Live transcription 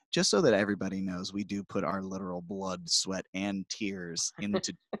just so that everybody knows, we do put our literal blood, sweat, and tears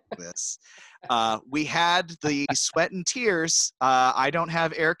into this. We had the sweat and tears. I don't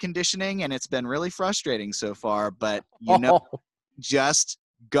have air conditioning, and it's been really frustrating so far, but just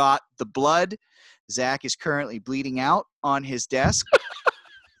got the blood. Zach is currently bleeding out on his desk.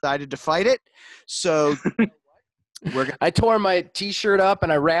 Decided to fight it. So I tore my T-shirt up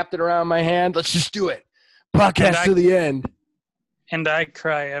and I wrapped it around my hand. Let's just do it. Podcast to the end. And I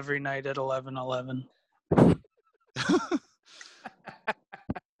cry every night at 11:11.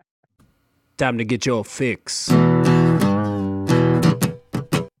 Time to get your fix.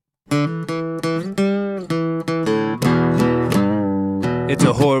 It's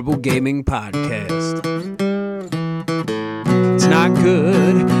a horrible gaming podcast. It's not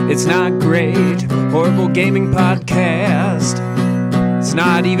good. It's not great. Horrible gaming podcast. It's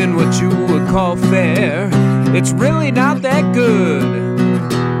not even what you would call fair. It's really not that good.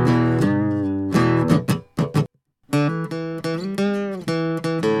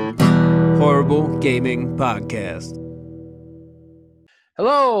 Horrible Gaming Podcast.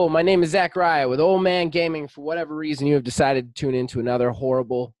 Hello, my name is Zach Raya with Old Man Gaming. For whatever reason, you have decided to tune into another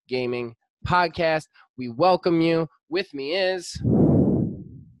Horrible Gaming Podcast. We welcome you. With me is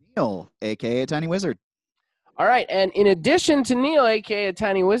Neil, a.k.a. Tiny Wizard. All right, and in addition to Neil, a.k.a.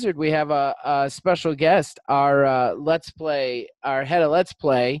 Tiny Wizard, we have a special guest, our head of Let's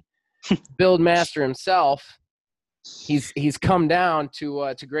Play, Build Master himself. He's come down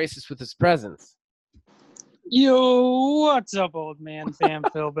to grace us with his presence. Yo, what's up, old man? Fam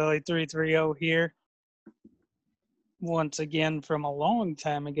Philbilly 330 here. Once again from a long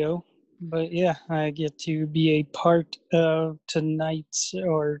time ago. But yeah, I get to be a part of tonight's,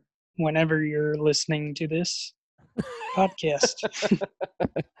 or whenever you're listening to this podcast.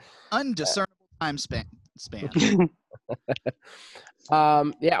 Undiscernible time span.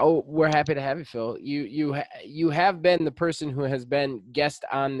 We're happy to have you, Phil. You have been the person who has been guest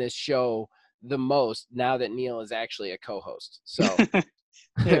on this show the most now that Neil is actually a co-host. So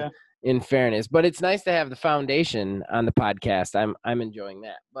Yeah. In fairness, but it's nice to have the foundation on the podcast. I'm enjoying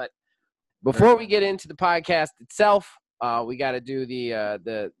that. But before we get into the podcast itself, we got to do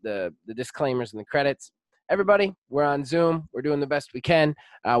the disclaimers and the credits. Everybody, we're on Zoom. We're doing the best we can.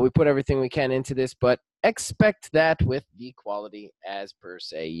 We put everything we can into this, but expect that with the quality as per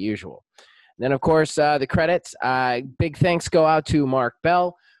se usual. And then, of course, the credits. Big thanks go out to Mark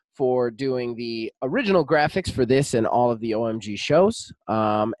Bell for doing the original graphics for this and all of the OMG shows.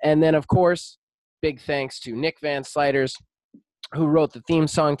 And then, of course, big thanks to Nick Van Sliders, who wrote the theme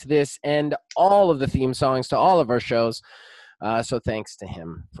song to this and all of the theme songs to all of our shows. So thanks to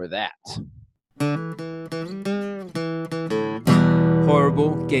him for that.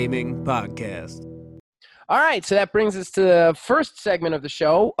 Horrible Gaming Podcast. All right, so that brings us to the first segment of the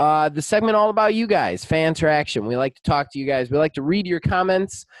show, the segment all about you guys, fan interaction. We like to talk to you guys. We like to read your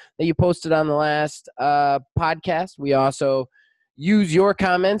comments that you posted on the last podcast. We also use your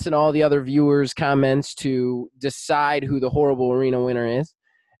comments and all the other viewers' comments to decide who the Horrible Arena winner is.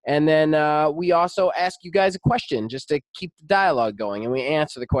 And then we also ask you guys a question just to keep the dialogue going, and we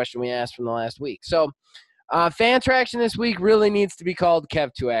answer the question we asked from the last week. So fan interaction this week really needs to be called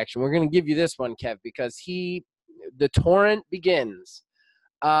Kev to Action. We're going to give you this one, Kev, because the torrent begins.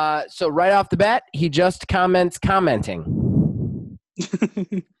 So right off the bat, he just commenting.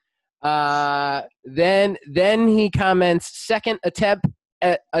 Then he comments second attempt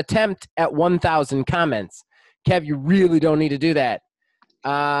at 1,000 comments. Kev, you really don't need to do that.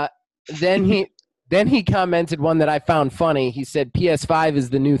 Then he commented one that I found funny. He said PS5 is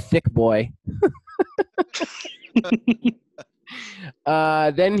the new thick boy.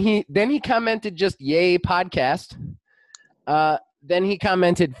 Then he commented just yay podcast. Then he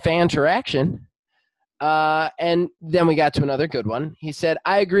commented fan interaction. And then we got to another good one. He said,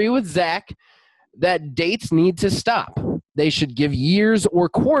 I agree with Zach that dates need to stop. They should give years or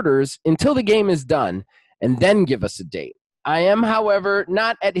quarters until the game is done and then give us a date. I am, however,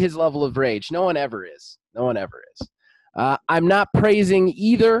 not at his level of rage. No one ever is. I'm not praising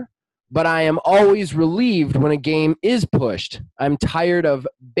either, but I am always relieved when a game is pushed. I'm tired of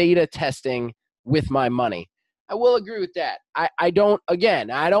beta testing with my money. I will agree with that. I don't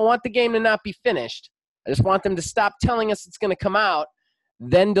want the game to not be finished. I just want them to stop telling us it's going to come out,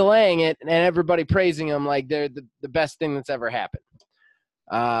 then delaying it, and everybody praising them like they're the best thing that's ever happened.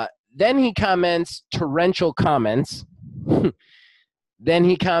 Then he comments torrential comments. Then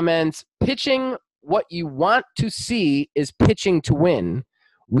he comments, pitching what you want to see is pitching to win.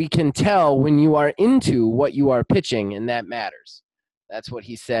 We can tell when you are into what you are pitching, and that matters. That's what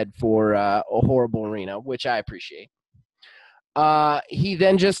he said for a Horrible Arena, which I appreciate. He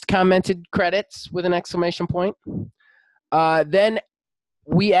then just commented credits with an exclamation point. Then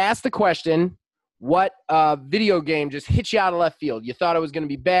we asked the question, what video game just hit you out of left field? You thought it was going to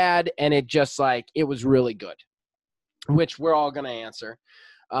be bad, and it just it was really good, which we're all going to answer.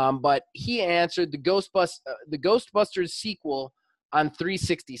 But he answered the Ghostbusters sequel on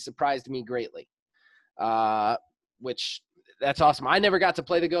 360 surprised me greatly, which that's awesome. I never got to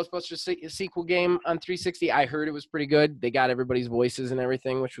play the Ghostbusters sequel game on 360. I heard it was pretty good. They got everybody's voices and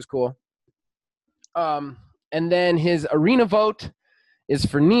everything, which was cool. And then his arena vote is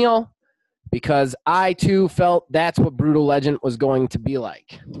for Neil, because I, too, felt that's what Brutal Legend was going to be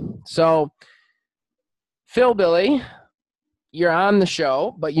like. So, Phil Billy, you're on the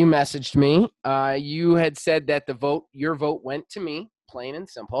show, but you messaged me. You had said that your vote went to me, plain and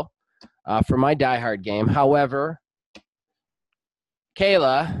simple, for my Die Hard game. However,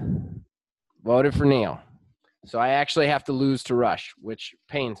 Kayla voted for Neil. So I actually have to lose to Rush, which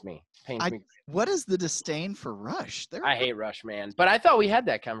pains me. What is the disdain for Rush? I hate Rush, man. But I thought we had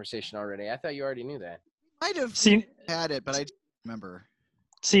that conversation already. I thought you already knew that. Might have had it, but I don't remember.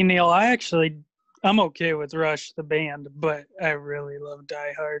 See, Neil, I'm okay with Rush, the band, but I really love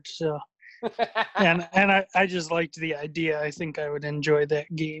Die Hard. So, and I just liked the idea. I think I would enjoy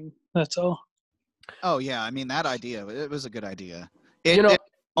that game. That's all. Oh yeah, I mean that idea. It was a good idea. It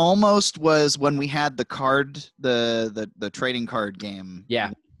almost was when we had the trading card game.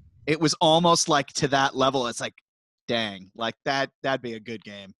 Yeah. It was almost like to that level. It's like, dang, like that'd be a good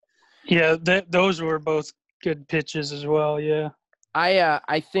game. Yeah, those were both good pitches as well. Yeah.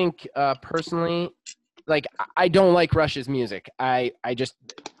 I think personally, I don't like Rush's music. I just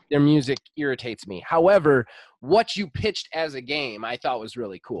their music irritates me. However, what you pitched as a game, I thought was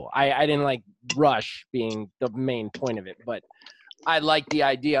really cool. I didn't like Rush being the main point of it, but I like the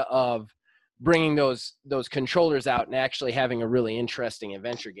idea of bringing those controllers out and actually having a really interesting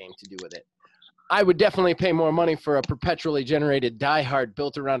adventure game to do with it. I would definitely pay more money for a perpetually generated Die Hard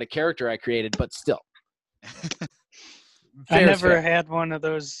built around a character I created, but still. I never had one of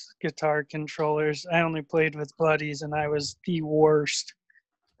those guitar controllers. I only played with buddies, and I was the worst.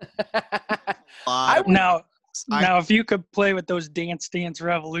 Now, if you could play with those Dance Dance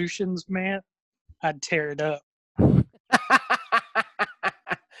Revolutions, man, I'd tear it up.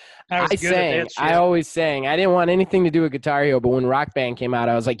 I always sang. I didn't want anything to do with Guitar Hero, but when Rock Band came out,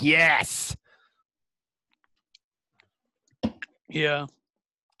 I was like, yes. Yeah.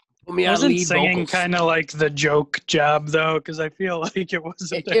 Wasn't singing kind of like the joke job, though? Because I feel like it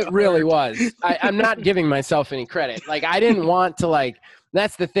wasn't. It really was. I'm not giving myself any credit. I didn't want to,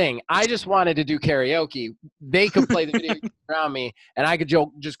 that's the thing. I just wanted to do karaoke. They could play the video around me, and I could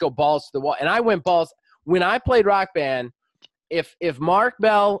just go balls to the wall. And I went balls. When I played Rock Band, if Mark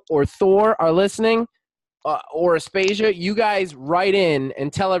Bell or Thor are listening, or Aspasia, you guys write in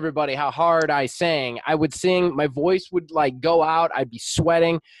and tell everybody how hard I sang. I would sing. My voice would go out. I'd be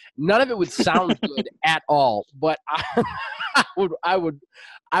sweating. None of it would sound good at all. But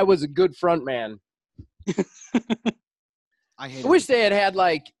I was a good front man. I wish they had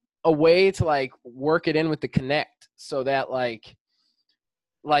a way to work it in with the Connect so that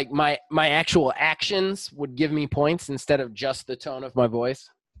my actual actions would give me points instead of just the tone of my voice.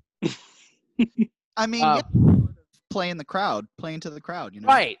 I mean, playing to the crowd,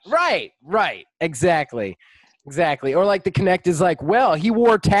 Right. Exactly. Or the Connect is well, he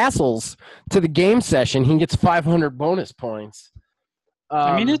wore tassels to the game session. He gets 500 bonus points.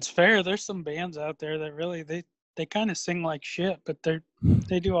 I mean, it's fair. There's some bands out there that really, they kind of sing like shit, but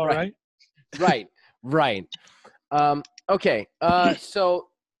they do all right. Right. Okay. So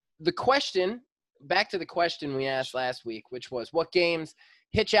back to the question we asked last week, which was what games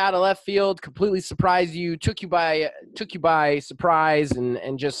hit you out of left field, completely surprised you, took you by surprise,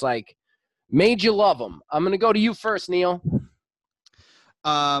 and just made you love them. I'm gonna go to you first, Neil.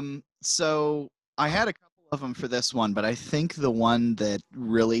 So I had a couple of them for this one, but I think the one that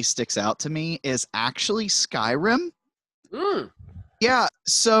really sticks out to me is actually Skyrim. Yeah.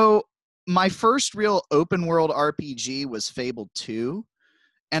 So my first real open world RPG was Fable 2.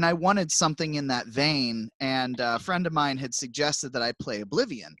 And I wanted something in that vein, and a friend of mine had suggested that I play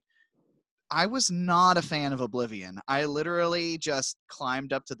Oblivion. I was not a fan of Oblivion. I literally just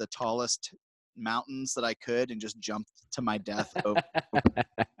climbed up to the tallest mountains that I could and just jumped to my death. That was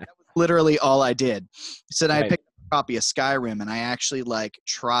literally all I did. So then I picked up a copy of Skyrim, and I actually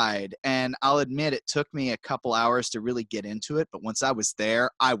tried. And I'll admit it took me a couple hours to really get into it, but once I was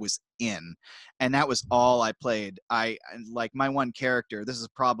there, I was in. And that was all I played. I my one character, this is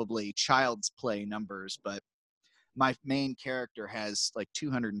probably child's play numbers, but my main character has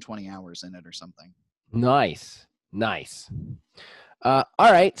 220 hours in it or something. Nice. Nice. All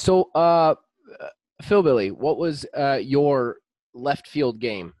right. So, Phil Billy, what was your left field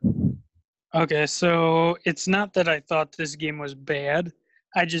game? Okay, so it's not that I thought this game was bad.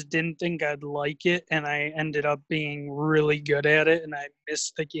 I just didn't think I'd like it, and I ended up being really good at it, and I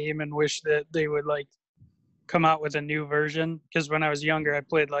missed the game and wish that they would like come out with a new version. Because when I was younger, I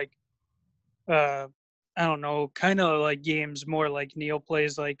played like I don't know, kind of like games more like Neil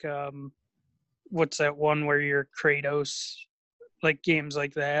plays, like what's that one where you're Kratos, like games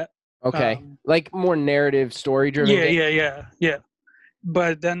like that. Okay. Like more narrative, story-driven Yeah, game? yeah.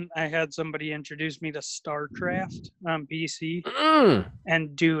 But then I had somebody introduce me to StarCraft on PC,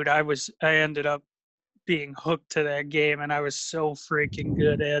 and dude, I ended up being hooked to that game, and I was so freaking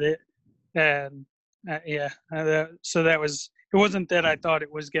good at it. And so that was. It wasn't that I thought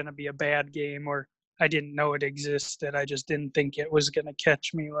it was going to be a bad game or I didn't know it existed. I just didn't think it was going to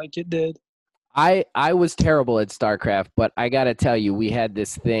catch me like it did. I was terrible at StarCraft, but I got to tell you, we had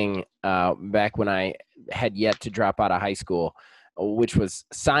this thing back when I had yet to drop out of high school, which was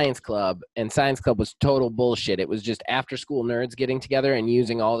Science Club, and Science Club was total bullshit. It was just after-school nerds getting together and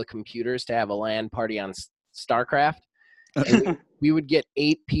using all the computers to have a LAN party on StarCraft. And we would get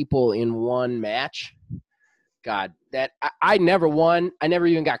 8 people in one match. God, that I never won. I never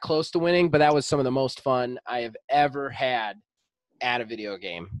even got close to winning, but that was some of the most fun I have ever had at a video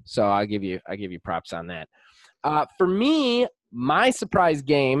game. So I give you props on that. For me, my surprise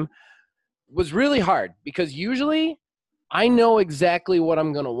game was really hard because usually I know exactly what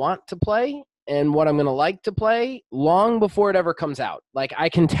I'm going to want to play and what I'm going to like to play long before it ever comes out. Like I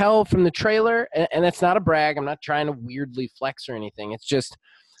can tell from the trailer, and that's not a brag. I'm not trying to weirdly flex or anything. It's just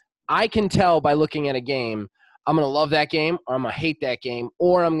I can tell by looking at a game, I'm going to love that game or I'm going to hate that game,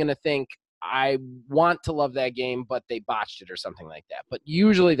 or I'm going to think I want to love that game, but they botched it or something like that. But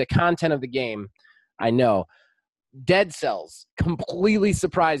usually the content of the game, I know. Dead Cells completely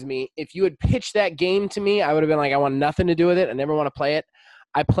surprised me. If you had pitched that game to me, I would have been like, I want nothing to do with it. I never want to play it.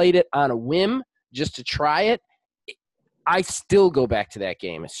 I played it on a whim just to try it. I still go back to that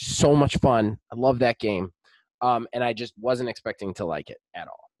game. It's so much fun. I love that game. And I just wasn't expecting to like it at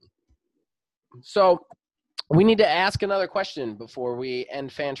all. So we need to ask another question before we end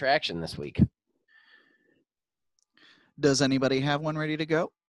Fantraction this week. Does anybody have one ready to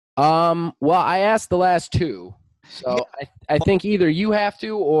go? Well, I asked the last 2. So yeah. I think either you have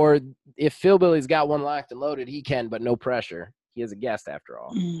to, or if Phil Billy's got one locked and loaded, he can, but no pressure. He is a guest after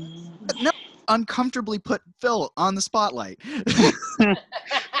all. No, uncomfortably put Phil on the spotlight.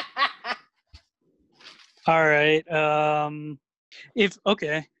 All right.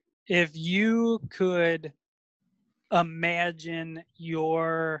 If you could imagine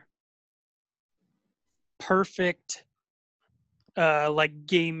your perfect like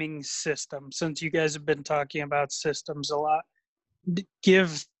gaming system, since you guys have been talking about systems a lot,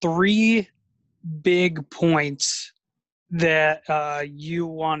 give 3 big points that you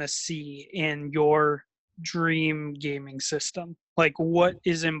want to see in your dream gaming system. Like what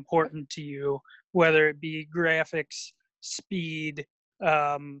is important to you, whether it be graphics, speed,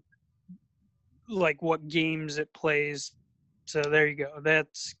 like what games it plays. So there you go.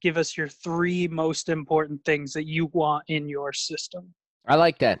 Give us your 3 most important things that you want in your system. I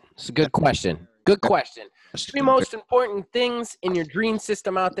like that. It's a good question. Good question. 3 most important things in your dream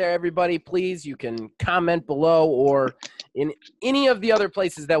system out there, everybody. Please, you can comment below or in any of the other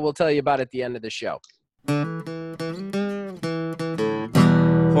places that we'll tell you about at the end of the show.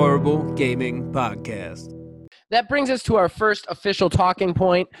 Horrible Gaming Podcast. That brings us to our first official talking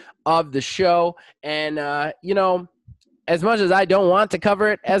point of the show. And, as much as I don't want to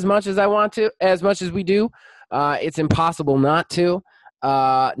cover it as much as we do, it's impossible not to.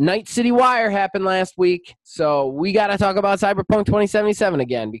 Night City Wire happened last week, so we got to talk about Cyberpunk 2077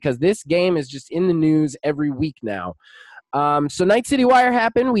 again because this game is just in the news every week now. So Night City Wire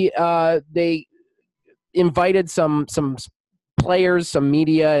happened. They invited some players, some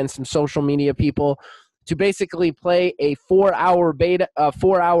media, and some social media people to basically play a 4-hour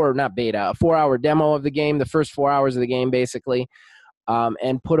demo of the game, the first 4 hours of the game, basically,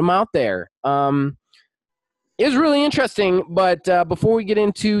 and put them out there. It was really interesting, but before we get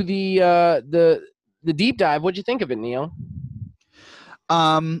into the deep dive, what'd you think of it, Neil?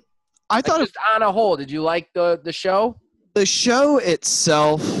 I thought just on a whole, did you like the show? The show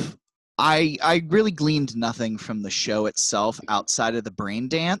itself, I really gleaned nothing from the show itself outside of the brain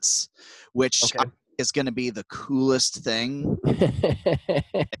dance, which is going to be the coolest thing.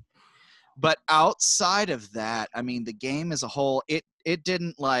 But outside of that, I mean, the game as a whole, it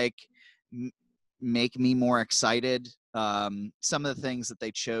didn't like make me more excited Some of the things that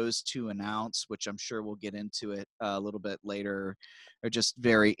they chose to announce, which I'm sure we'll get into it a little bit later, are just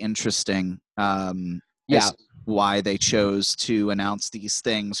very interesting. As why they chose to announce these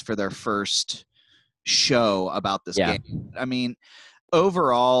things for their first show about this game. I mean,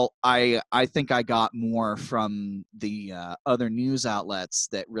 overall, I think I got more from the other news outlets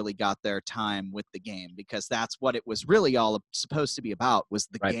that really got their time with the game, because that's what it was really all supposed to be about, was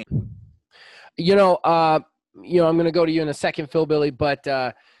the game. I'm going to go to you in a second, Phil Billy, but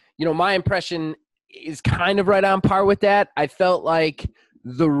my impression is kind of right on par with that. I felt like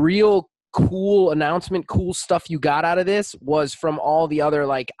the real cool announcement, cool stuff you got out of this was from all the other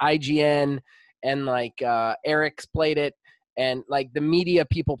like IGN and like Eric's played it, and like the media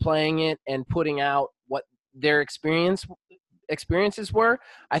people playing it and putting out what their experiences were.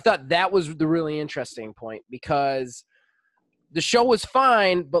 I thought that was the really interesting point, because the show was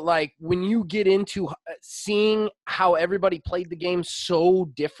fine, but like when you get into seeing how everybody played the game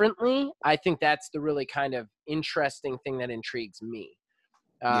so differently, I think that's the really kind of interesting thing that intrigues me.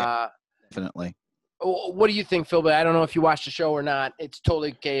 Definitely. What do you think, Phil? But I don't know if you watched the show or not. It's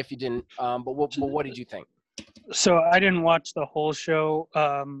totally okay if you didn't. But what did you think? So I didn't watch the whole show.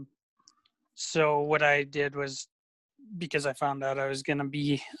 So what I did was, because I found out I was going to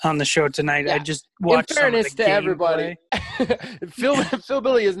be on the show tonight, I just watched. In fairness some of the to gameplay. everybody, Phil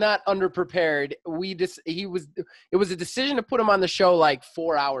Billy is not underprepared. It was a decision to put him on the show like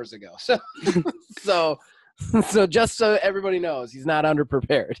 4 hours ago. So just so everybody knows, he's not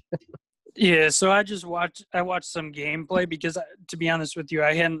underprepared. Yeah, so I watched some gameplay because, to be honest with you,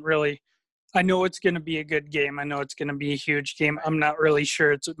 I know it's going to be a good game. I know it's going to be a huge game. I'm not really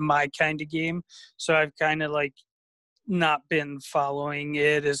sure it's my kind of game. So I've kind of like not been following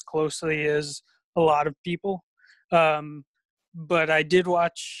it as closely as a lot of people. But I did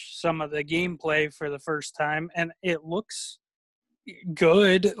watch some of the gameplay for the first time, and it looks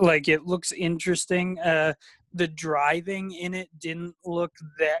good. Like, it looks interesting. The driving in it didn't look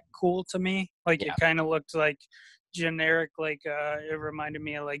that cool to me. Like, it kind of looked like generic, like it reminded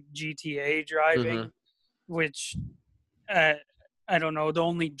me of like GTA driving, which I don't know. The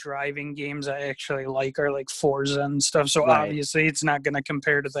only driving games I actually like are like Forza and stuff. So obviously it's not going to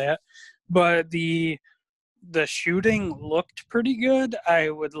compare to that. But the shooting looked pretty good. I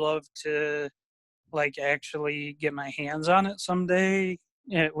would love to like actually get my hands on it someday,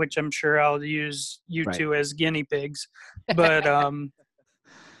 which I'm sure I'll use you two as guinea pigs. But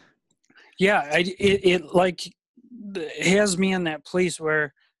it has me in that place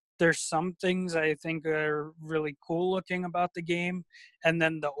where there's some things I think are really cool looking about the game, and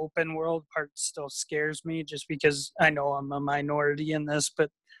then the open world part still scares me, just because I know I'm a minority in this,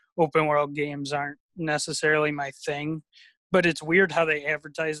 but open world games aren't necessarily my thing. But it's weird how they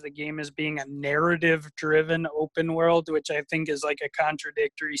advertise the game as being a narrative-driven open world, which I think is like a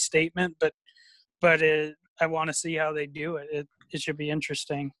contradictory statement. But I want to see how they do it. It should be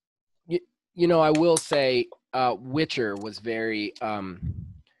interesting. I will say Witcher was very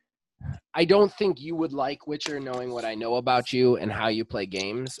I don't think you would like Witcher, knowing what I know about you and how you play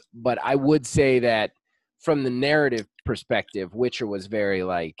games, but I would say that from the narrative perspective, Witcher was very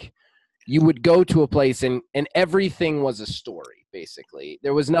like, you would go to a place and everything was a story, basically.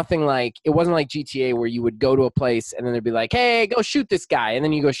 There was nothing like, it wasn't like GTA where you would go to a place and then they'd be like, hey, go shoot this guy. And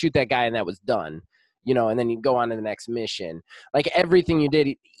then you go shoot that guy and that was done. And then you go on to the next mission. Like everything you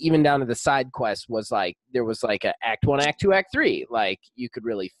did, even down to the side quest, was like, there was like a Act 1, Act 2, Act 3. Like you could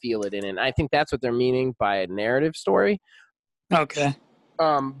really feel it in it. And I think that's what they're meaning by a narrative story. Okay.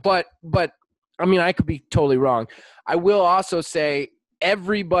 But I mean, I could be totally wrong. I will also say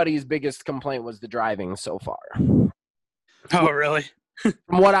everybody's biggest complaint was the driving so far. Oh, really?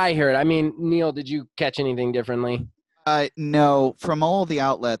 From what I heard. I mean, Neil, did you catch anything differently? No, from all the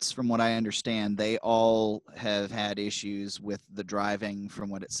outlets, from what I understand, they all have had issues with the driving, from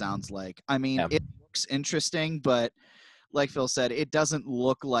what it sounds like. I mean, It looks interesting, but like Phil said, it doesn't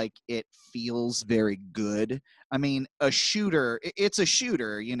look like it feels very good. I mean, it's a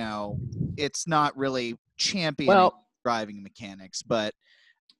shooter, it's not really championing driving mechanics, but.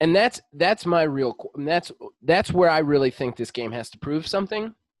 And that's my real, that's where I really think this game has to prove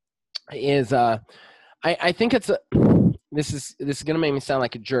something, is I think this is going to make me sound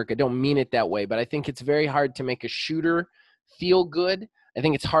like a jerk. I don't mean it that way, but I think it's very hard to make a shooter feel good. I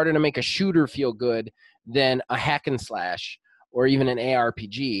think it's harder to make a shooter feel good than a hack and slash or even an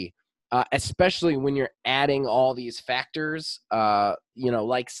ARPG, especially when you're adding all these factors,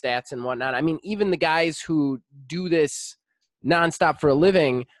 like stats and whatnot. I mean, even the guys who do this nonstop for a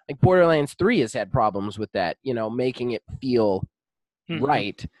living, like Borderlands 3 has had problems with that, making it feel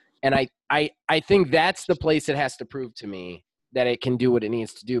right. And I think that's the place it has to prove to me that it can do what it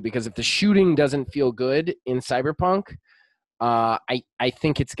needs to do. Because if the shooting doesn't feel good in Cyberpunk, I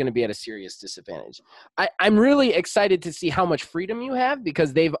think it's going to be at a serious disadvantage. I'm really excited to see how much freedom you have,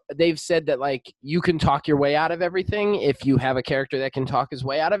 because they've said that like you can talk your way out of everything if you have a character that can talk his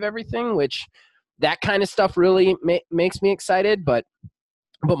way out of everything, which that kind of stuff really makes me excited. But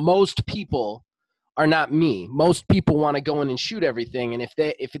most people are not me. Most people want to go in and shoot everything, and if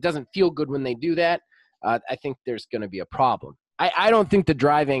it doesn't feel good when they do that, I think there's going to be a problem. I don't think the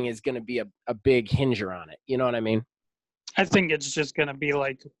driving is going to be a big hinder on it. You know what I mean? I think it's just going to be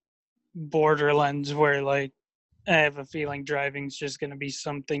like Borderlands, where like I have a feeling driving's just going to be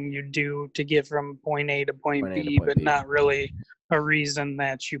something you do to get from point A to point B, but not really a reason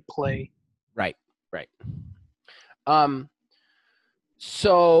that you play. Right.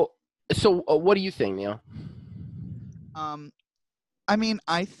 So what do you think, Neil? I mean,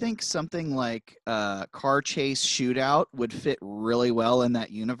 I think something like car chase shootout would fit really well in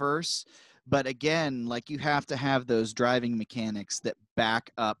that universe. But again, like you have to have those driving mechanics that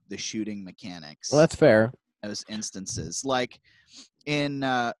back up the shooting mechanics. Well, that's fair. Those instances, like in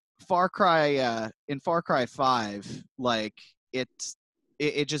Far Cry 5, like it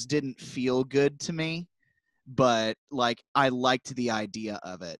just didn't feel good to me. But like I liked the idea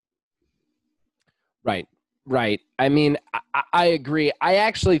of it. Right. I mean, I agree. I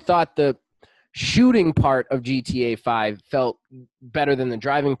actually thought the shooting part of GTA 5 felt better than the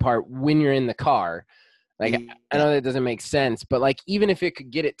driving part when you're in the car. Like, Yeah. I know that doesn't make sense, but like even if it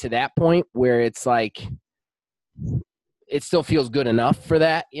could get it to that point where it's like it still feels good enough for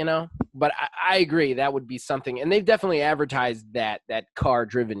that, you know? But I agree that would be something, and they've definitely advertised that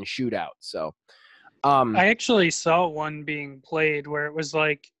car-driven shootout. So I actually saw one being played where it was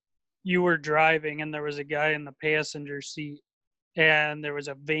like you were driving and there was a guy in the passenger seat and there was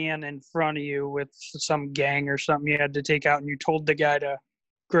a van in front of you with some gang or something you had to take out, and you told the guy to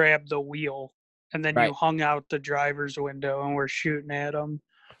grab the wheel, and then you hung out the driver's window and were shooting at him.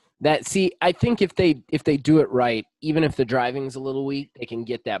 I think if they do it right, even if the driving's a little weak, they can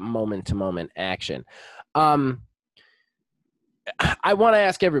get that moment-to-moment action. I want to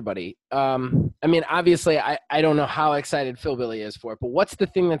ask everybody. I mean, obviously, I don't know how excited Phil Billy is for it, but what's the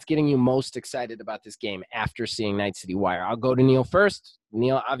thing that's getting you most excited about this game after seeing Night City Wire? I'll go to Neil first.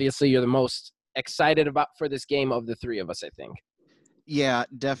 Neil, obviously, you're the most excited for this game of the three of us, I think. Yeah,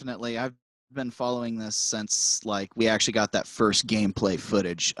 definitely. I've been following this since like we actually got that first gameplay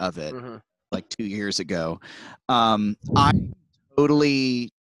footage of it like 2 years ago. I'm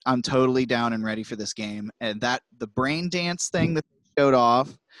totally down and ready for this game, and that the brain dance thing that they showed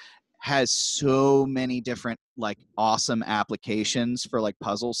off has so many different like awesome applications for like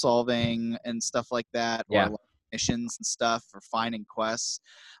puzzle solving and stuff like that, or like missions and stuff for finding quests.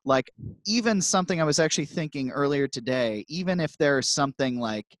 Like even something I was actually thinking earlier today, even if there's something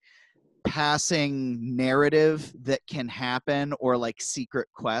like passing narrative that can happen, or like secret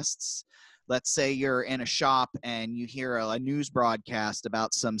quests. Let's say you're in a shop and you hear a news broadcast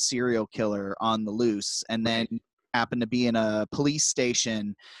about some serial killer on the loose, and then you happen to be in a police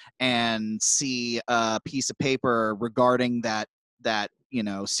station and see a piece of paper regarding that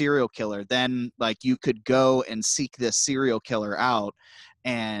serial killer. Then like you could go and seek this serial killer out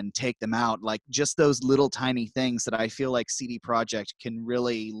and take them out. Like just those little tiny things that I feel like CD Projekt can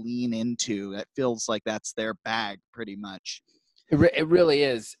really lean into. It feels like that's their bag pretty much. It really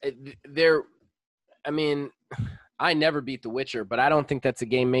is. I mean, I never beat The Witcher, but I don't think that's a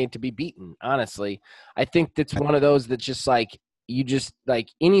game made to be beaten, honestly. I think that's one of those that just like, you just like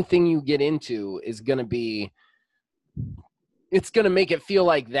anything you get into is going to be, it's going to make it feel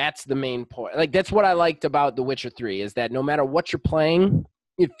like that's the main point. Like that's what I liked about The Witcher 3 is that no matter what you're playing,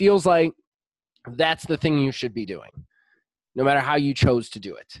 it feels like that's the thing you should be doing, no matter how you chose to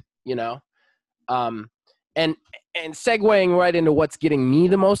do it, you know? And segueing right into what's getting me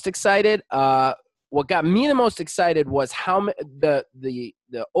the most excited, what got me the most excited was how the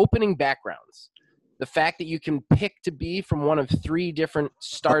opening backgrounds. The fact that you can pick to be from one of 3 different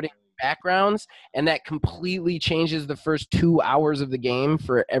starting backgrounds, and that completely changes the first 2 hours of the game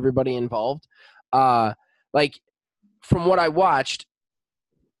for everybody involved. Like from what I watched,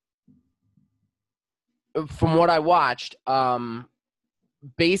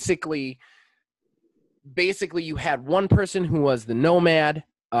 basically you had one person who was the nomad,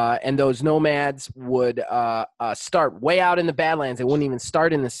 and those nomads would start way out in the Badlands. They wouldn't even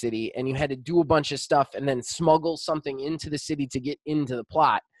start in the city, and you had to do a bunch of stuff and then smuggle something into the city to get into the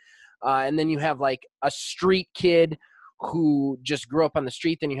plot. And then you have like a street kid who just grew up on the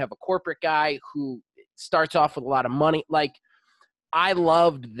street. Then you have a corporate guy who starts off with a lot of money. Like I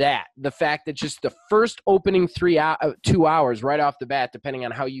loved that. The fact that just the first opening 2 hours right off the bat, depending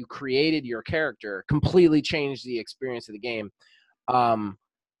on how you created your character, completely changed the experience of the game.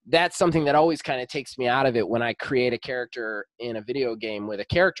 That's something that always kind of takes me out of it when I create a character in a video game with a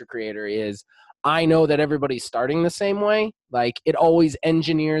character creator is I know that everybody's starting the same way. Like, it always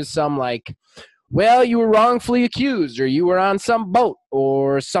engineers some, like, well, you were wrongfully accused, or you were on some boat,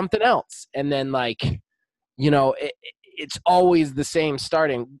 or something else. And then, like, it's always the same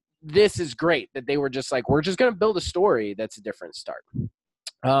starting. This is great that they were just like, we're just going to build a story that's a different start.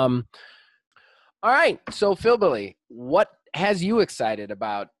 All right. So, Philbilly, what has you excited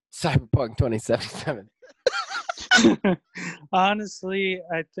about Cyberpunk 2077? Honestly,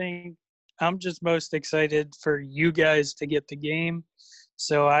 I think I'm just most excited for you guys to get the game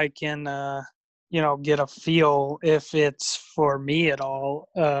so I can, get a feel if it's for me at all.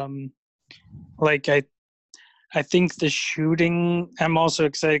 Like, I think the shooting, I'm also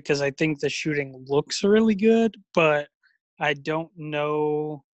excited because I think the shooting looks really good, but I don't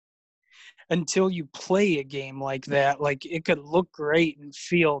know until you play a game like that. Like, it could look great and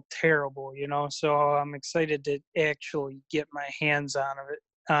feel terrible, So I'm excited to actually get my hands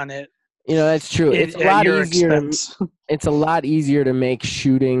on it. That's true. It's a lot easier. It's a lot easier to make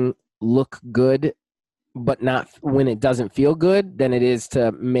shooting look good, but not when it doesn't feel good, than it is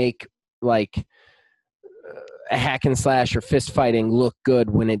to make like a hack and slash or fist fighting look good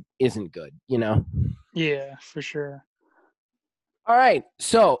when it isn't good. Yeah, for sure. All right.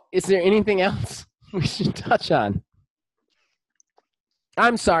 So, is there anything else we should touch on?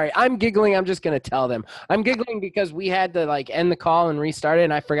 I'm sorry. I'm giggling. I'm just going to tell them. I'm giggling because we had to end the call and restart it,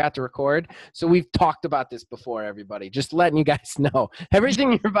 and I forgot to record. So we've talked about this before, everybody. Just letting you guys know.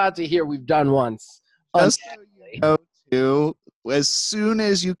 Everything you're about to hear, we've done once. Just so you know, too, as soon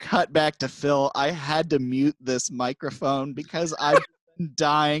as you cut back to Phil, I had to mute this microphone because I've been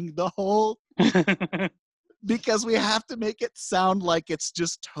dying the whole because we have to make it sound like it's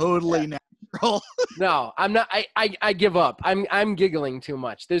just totally natural. No, I'm not. I give up. I'm giggling too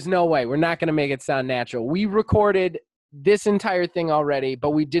much. There's no way. We're not going to make it sound natural. We recorded this entire thing already, but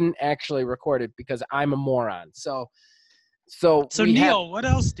we didn't actually record it because I'm a moron. So Neil, what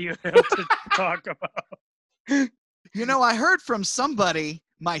else do you have to talk about? I heard from somebody,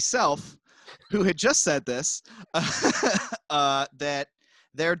 myself, who had just said this, that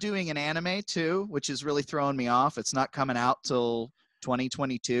they're doing an anime too, which is really throwing me off. It's not coming out till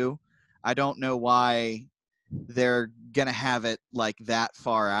 2022. I don't know why they're going to have it like that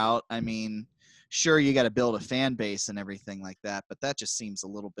far out. I mean, sure, you got to build a fan base and everything like that, but that just seems a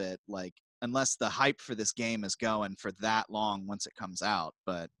little bit like, unless the hype for this game is going for that long once it comes out.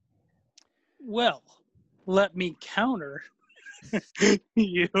 But well, let me counter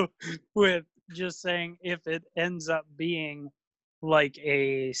you with just saying, if it ends up being like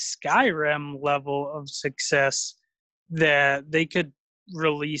a Skyrim level of success, that they could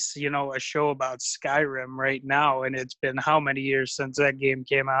release a show about Skyrim right now, and it's been how many years since that game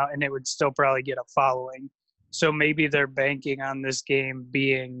came out, and it would still probably get a following. So maybe they're banking on this game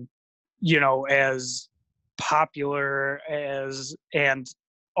being as popular as and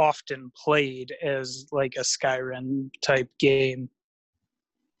often played as like a Skyrim type game.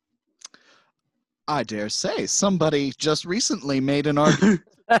 I dare say somebody just recently made an argument.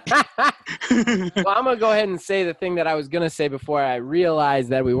 Well, I'm going to go ahead and say the thing that I was going to say before I realized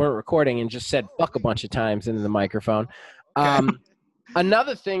that we weren't recording and just said fuck a bunch of times into the microphone. Okay.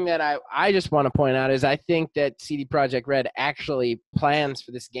 Another thing that I just want to point out is I think that CD Projekt Red actually plans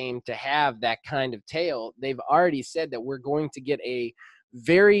for this game to have that kind of tale. They've already said that we're going to get a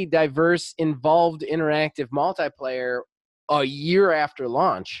very diverse, involved, interactive multiplayer a year after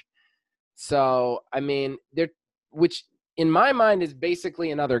launch. So, I mean, which in my mind is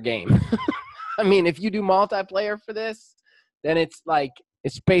basically another game. I mean, if you do multiplayer for this, then it's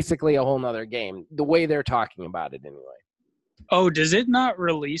basically a whole nother game, the way they're talking about it anyway. Oh, does it not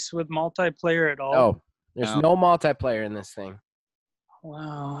release with multiplayer at all? No, there's no multiplayer in this thing.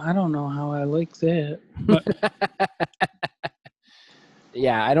 Wow, I don't know how I like that. But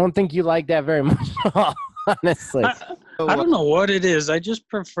yeah, I don't think you like that very much at all, honestly. I don't know what it is. I just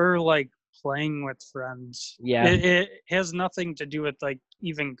prefer playing with friends. Yeah. It has nothing to do with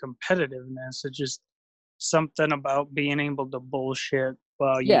even competitiveness. It's just something about being able to bullshit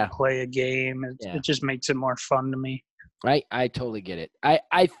while you play a game. It just makes it more fun to me. I totally get it.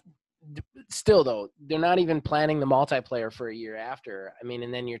 I still, though, they're not even planning the multiplayer for a year after. I mean,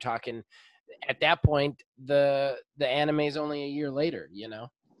 and then you're talking at that point, the anime is only a year later,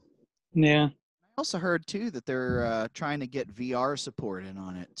 Yeah. also heard too that they're trying to get VR support in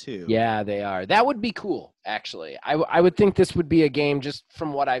on it too. Yeah, they are. That would be cool, actually. I would think this would be a game, just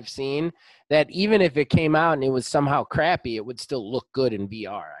from what I've seen, that even if it came out and it was somehow crappy, it would still look good in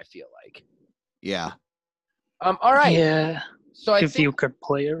VR, I feel like. Yeah. All right. Yeah. So If you could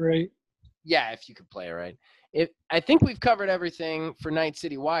play it right. Yeah, if you could play it right. I think we've covered everything for Night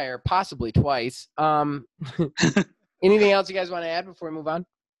City Wire, possibly twice. Anything else you guys want to add before we move on?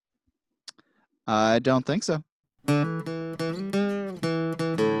 I don't think so.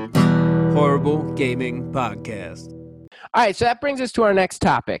 Horrible Gaming Podcast. All right, so that brings us to our next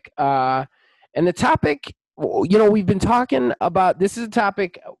topic. And the topic, we've been talking about, this is a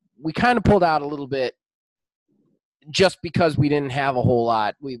topic we kind of pulled out a little bit just because we didn't have a whole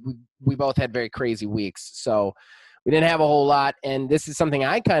lot. We both had very crazy weeks, so we didn't have a whole lot, and this is something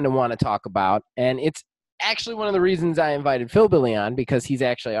I kind of want to talk about, and it's actually one of the reasons I invited Philbilly on, because he's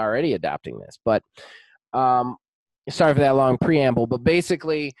actually already adopting this. But sorry for that long preamble, but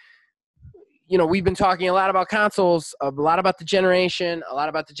basically, we've been talking a lot about consoles, a lot about the generation, a lot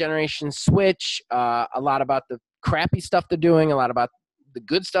about the generation Switch, a lot about the crappy stuff they're doing, a lot about the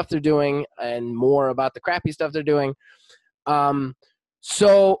good stuff they're doing, and more about the crappy stuff they're doing.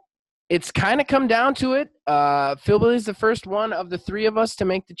 So it's kind of come down to it. Philbilly's the first one of the three of us to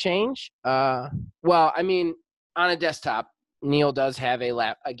make the change. Well, I mean, on a desktop. Neil does have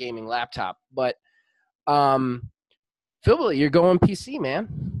a gaming laptop, but Philbilly, you're going PC, man.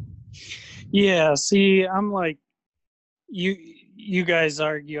 Yeah, see, I'm like, you guys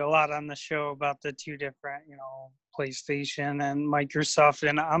argue a lot on the show about the two different, PlayStation and Microsoft,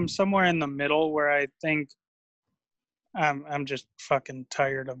 and I'm somewhere in the middle where I think I'm just fucking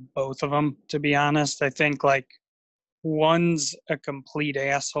tired of both of them, to be honest. I think like one's a complete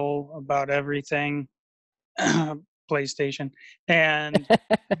asshole about everything, PlayStation, and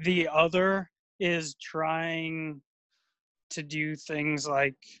the other is trying to do things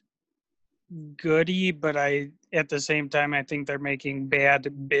like goody, but at the same time, I think they're making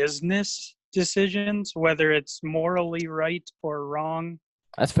bad business decisions. Whether it's morally right or wrong,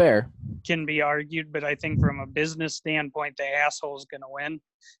 That's fair. can be argued, but I think from a business standpoint, the asshole's going to win.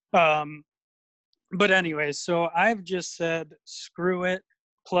 But anyway, so I've just said, screw it.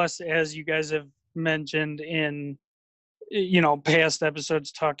 Plus, as you guys have mentioned in, past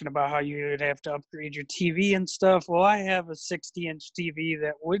episodes talking about how you would have to upgrade your TV and stuff. Well, I have a 60-inch TV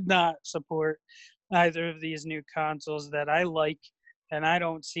that would not support either of these new consoles that I like, and I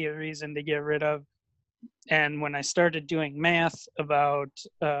don't see a reason to get rid of. And when I started doing math about,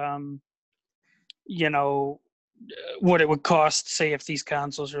 what it would cost, say, if these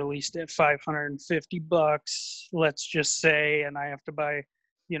consoles released at $550, let's just say, and I have to buy,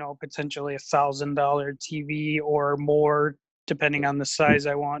 potentially $1,000 TV or more, depending on the size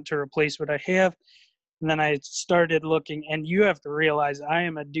I want to replace what I have. And then I started looking, and you have to realize I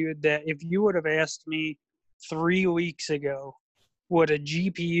am a dude that if you would have asked me 3 weeks ago what a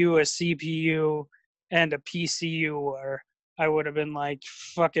GPU, a CPU, and a PCU were, I would have been like,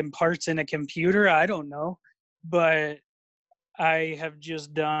 fucking parts in a computer? I don't know. But I have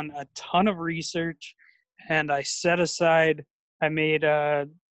just done a ton of research, and I set aside, I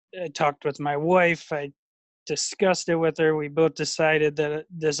talked with my wife, I discussed it with her, we both decided that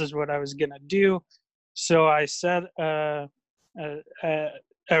this is what I was going to do. So I set a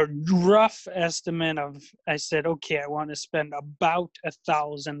rough estimate of, I said, okay, I want to spend about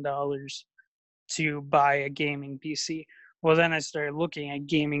 $1,000 to buy a gaming PC. Well, then I started looking at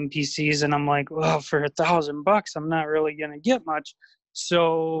gaming PCs, and I'm like, well, for $1,000, I'm not really going to get much.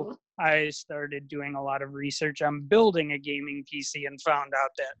 So I started doing a lot of research on building a gaming PC and found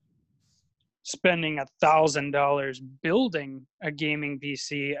out that spending $1,000 building a gaming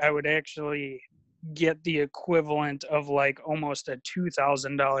PC, I would actually get the equivalent of like almost a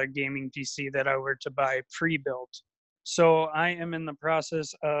 $2,000 gaming PC that I were to buy pre-built. So I am in the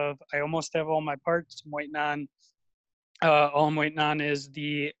process of, I almost have all my parts. I'm waiting on, all I'm waiting on is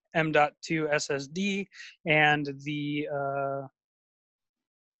the M.2 SSD and the,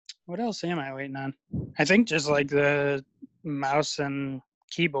 what else am I waiting on? I think just like the mouse and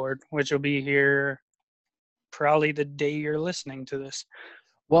keyboard, which will be here probably the day you're listening to this.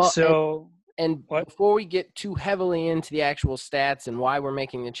 Well, so and before we get too heavily into the actual stats and why we're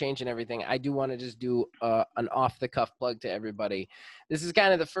making the change and everything, I do want to just do an off-the-cuff plug to everybody. This is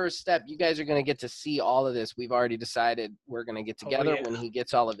kind of the first step. You guys are going to get to see all of this. We've already decided we're going to get together when he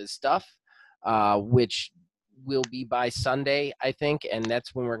gets all of his stuff, which will be by Sunday, I think, and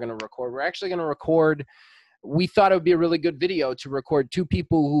that's when we're going to record. We're actually going to record we thought it would be a really good video to record two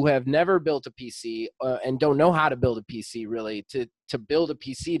people who have never built a PC and don't know how to build a PC really to build a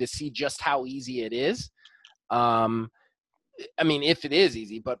PC to see just how easy it is. I mean, if it is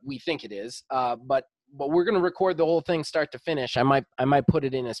easy, but we think it is. But we're going to record the whole thing start to finish. I might put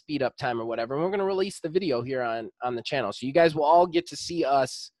it in a speed up time or whatever. And we're going to release the video here on the channel. So you guys will all get to see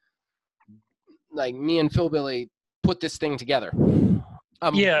us, like me and Phil Billy, put this thing together.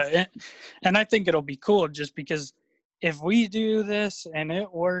 Yeah. And I think it'll be cool just because if we do this and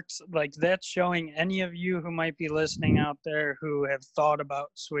it works, like that's showing any of you who might be listening out there who have thought about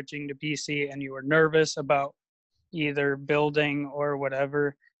switching to PC and you were nervous about either building or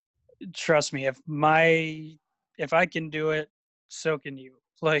whatever. Trust me, if I can do it, so can you.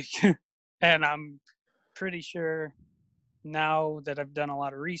 Like, and I'm pretty sure now that I've done a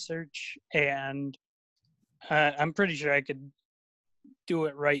lot of research, and I'm pretty sure I could do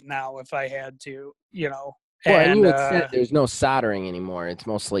it right now if I had to, you know. Well, and you had said there's no soldering anymore. It's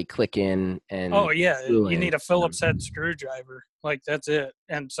mostly click in and oh yeah, you need a Phillips head screwdriver. Like that's it,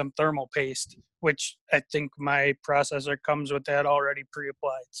 and some thermal paste, which I think my processor comes with that already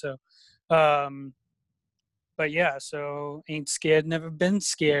pre-applied. So, but yeah, so ain't scared, never been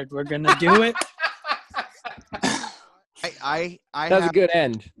scared. We're gonna do it. That's a good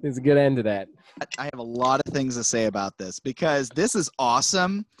end. There's a good end to that. I have a lot of things to say about this because this is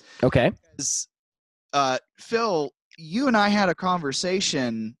awesome. Okay. Phil, you and I had a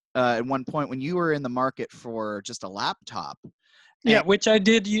conversation at one point when you were in the market for just a laptop. Yeah, which I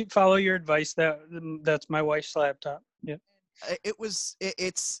did follow your advice. That's my wife's laptop. Yeah.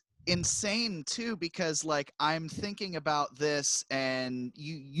 It's insane too because like I'm thinking about this and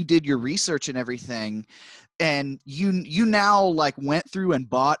you did your research and everything and you now like went through and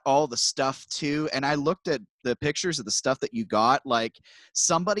bought all the stuff too, and I looked at the pictures of the stuff that you got. Like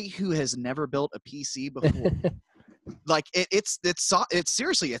somebody who has never built a PC before like it's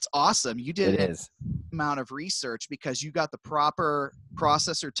seriously, it's awesome. You did an amount of research because you got the proper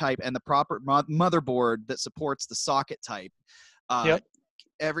processor type and the proper motherboard that supports the socket type. Yep.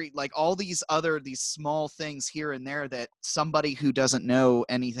 All these small things here and there that somebody who doesn't know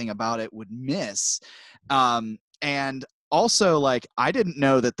anything about it would miss. And also, like, I didn't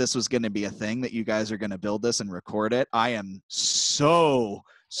know that this was going to be a thing, that you guys are going to build this and record it. I am so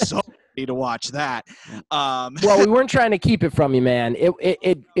ready to watch that. Well, we weren't trying to keep it from you, man.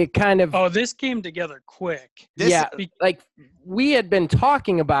 It kind of... Oh, this came together quick. Like, we had been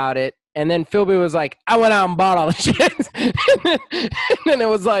talking about it, and then Philby was like, I went out and bought all the shit. And then it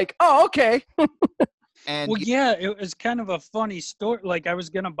was like, oh, okay. Well, yeah, it was kind of a funny story. Like, I was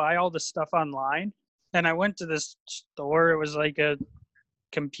going to buy all the stuff online, and I went to this store. It was like a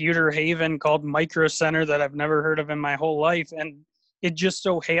computer haven called Micro Center that I've never heard of in my whole life. And it just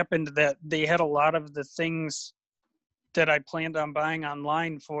so happened that they had a lot of the things that I planned on buying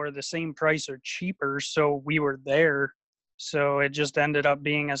online for the same price or cheaper. So we were there. So it just ended up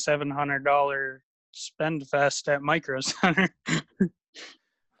being a $700 spend fest at Micro Center.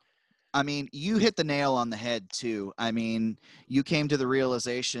 I mean, you hit the nail on the head too. I mean, you came to the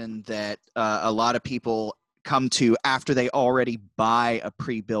realization that a lot of people come to after they already buy a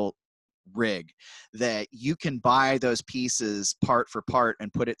pre-built rig, that you can buy those pieces part for part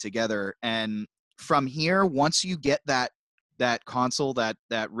and put it together. And from here, once you get that console, that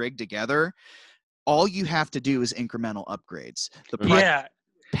rig together, all you have to do is incremental upgrades. The price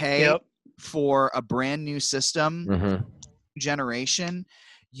pay for a brand new system, generation,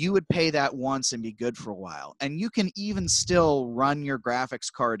 you would pay that once and be good for a while. And you can even still run your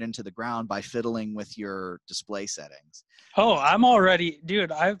graphics card into the ground by fiddling with your display settings. Oh, I'm already,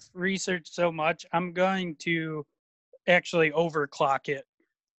 dude, I've researched so much. I'm going to actually overclock it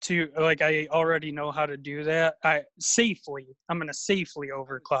to, like, I already know how to do that. I'm going to safely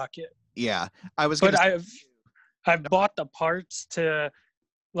overclock it. Yeah. But I've bought the parts to,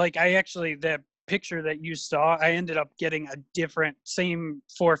 like, that picture that you saw, I ended up getting a different, same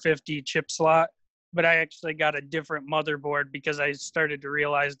 450 chip slot, but I actually got a different motherboard because I started to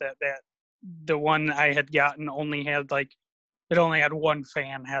realize that the one I had gotten only had one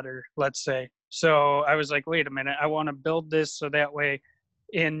fan header, let's say. So I was like, wait a minute, I want to build this so that way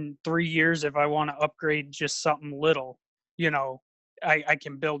in 3 years, if I want to upgrade just something little, I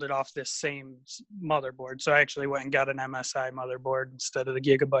can build it off this same motherboard. So I actually went and got an MSI motherboard instead of the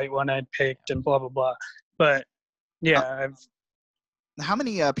Gigabyte one I'd picked, and blah, blah, blah. But yeah, how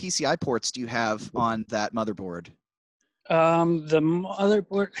many PCI ports do you have on that motherboard? The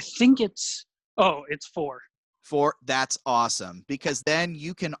motherboard, I think it's 4. That's awesome, because then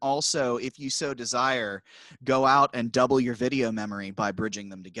you can also, if you so desire, go out and double your video memory by bridging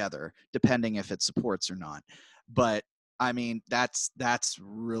them together, depending if it supports or not. But I mean, that's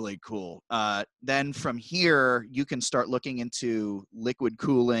really cool. Then from here, you can start looking into liquid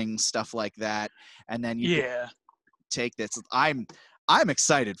cooling, stuff like that, and then you can take this. I'm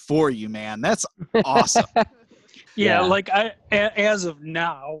excited for you, man. That's awesome. Yeah, like as of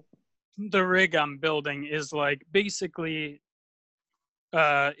now, the rig I'm building is like basically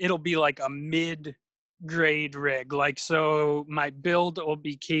it'll be like a mid-grade rig. Like, so my build will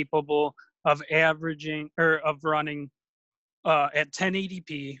be capable of averaging or of running at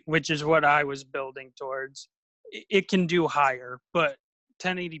 1080p, which is what I was building towards. It can do higher, but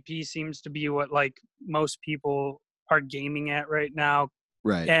 1080p seems to be what like most people are gaming at right now.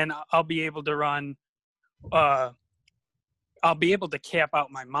 Right. And I'll be able to run I'll be able to cap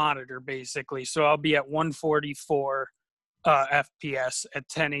out my monitor basically. So I'll be at 144 FPS at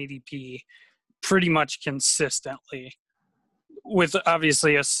 1080p pretty much consistently, with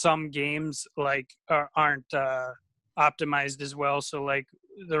obviously some games like aren't optimized as well. So like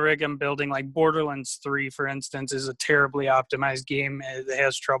the rig I'm building, like Borderlands 3, for instance, is a terribly optimized game. It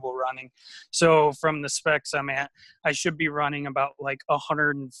has trouble running. So from the specs I'm at, I should be running about like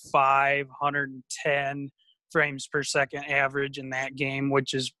 105, 110 frames per second average in that game,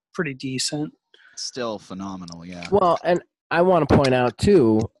 which is pretty decent. Still phenomenal, yeah. Well, and I want to point out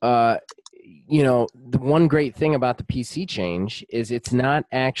too, you know, the one great thing about the PC change is it's not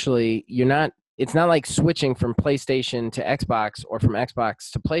actually, it's not like switching from PlayStation to Xbox or from Xbox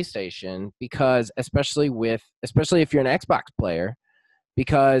to PlayStation, because especially if you're an Xbox player,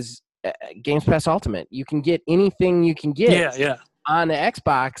 because Games Pass Ultimate, you can get anything you can get on the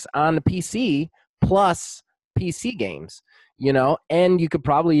Xbox, on the PC, plus PC games, you know, and you could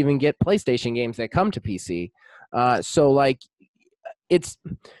probably even get PlayStation games that come to PC. So like it's,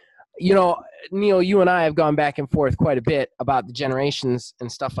 you know, Neil, you and I have gone back and forth quite a bit about the generations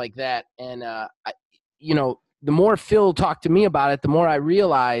and stuff like that. And, you know, the more Phil talked to me about it, the more I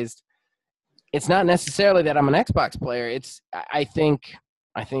realized it's not necessarily that I'm an Xbox player. I think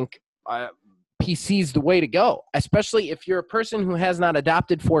PC's the way to go, especially if you're a person who has not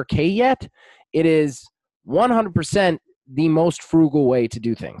adopted 4K yet. It is 100% the most frugal way to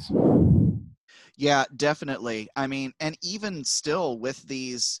do things. Yeah, definitely. I mean, and even still with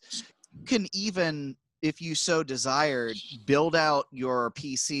these, you can even, if you so desired, build out your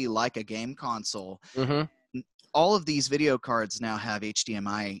PC like a game console. Mm-hmm. All of these video cards now have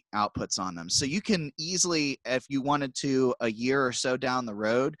HDMI outputs on them. So you can easily, if you wanted to, a year or so down the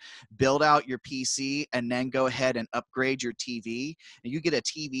road, build out your PC and then go ahead and upgrade your TV. And you get a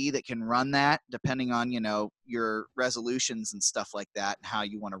TV that can run that depending on, you know, your resolutions and stuff like that and how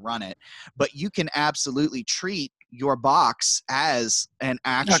you want to run it. But you can absolutely treat your box as an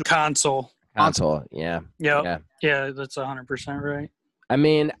actual console. Yeah. Yep. Yeah, that's 100% right. I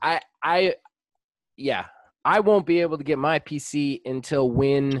mean, I won't be able to get my PC until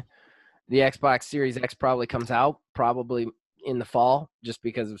when the Xbox Series X probably comes out, probably in the fall, just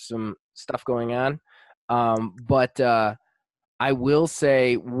because of some stuff going on. But I will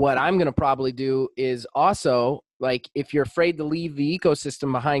say what I'm going to probably do is also, like, if you're afraid to leave the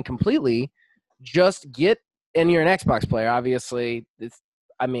ecosystem behind completely, just get, and you're an Xbox player, obviously,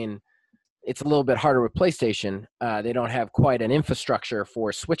 it's a little bit harder with PlayStation. They don't have quite an infrastructure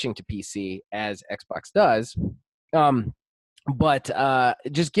for switching to PC as Xbox does. But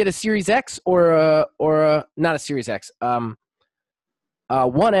just get a Series X or not a Series X,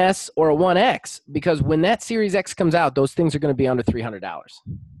 1S or a 1X, because when that Series X comes out, those things are going to be under $300.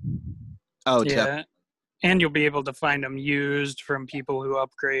 Oh, yeah. And you'll be able to find them used from people who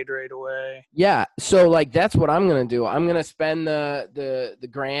upgrade right away. Yeah, so like that's what I'm gonna do. I'm gonna spend the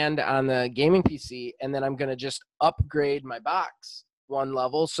grand on the gaming PC, and then I'm gonna just upgrade my box one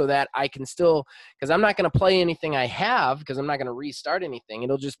level so that I can still, because I'm not gonna play anything I have, because I'm not gonna restart anything.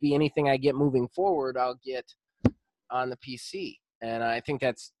 It'll just be anything I get moving forward, I'll get on the PC, and I think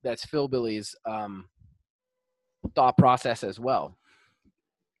that's Phil Billy's thought process as well.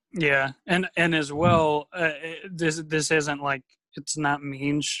 Yeah, and as well, this isn't like, it's not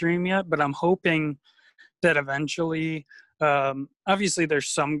mainstream yet, but I'm hoping that eventually, obviously there's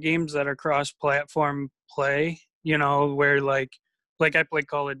some games that are cross-platform play, you know, where like I play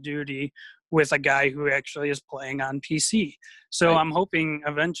Call of Duty with a guy who actually is playing on PC. So right. I'm hoping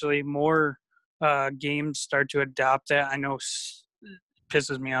eventually more games start to adopt that. I know it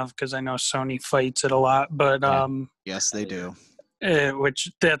pisses me off because I know Sony fights it a lot, but yes, they do. Which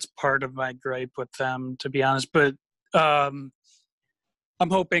that's part of my gripe with them, to be honest. But I'm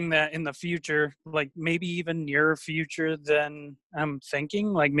hoping that in the future, like maybe even nearer future than I'm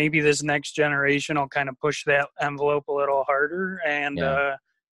thinking, like maybe this next generation will kind of push that envelope a little harder, and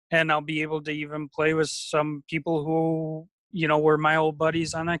I'll be able to even play with some people who, were my old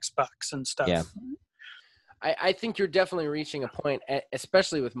buddies on Xbox and stuff. Yeah. I think you're definitely reaching a point,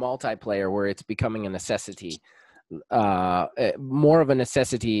 especially with multiplayer, where it's becoming a necessity, more of a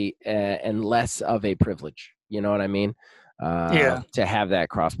necessity and less of a privilege. You know what I mean? To have that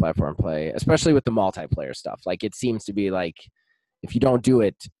cross-platform play, especially with the multiplayer stuff. Like, it seems to be like, if you don't do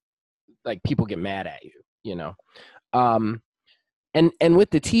it, like, people get mad at you, and with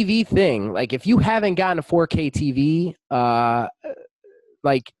the TV thing, like, if you haven't gotten a 4K TV,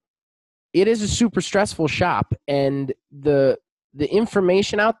 like, it is a super stressful shop, and the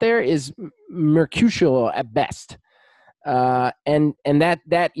information out there is mercutial at best. And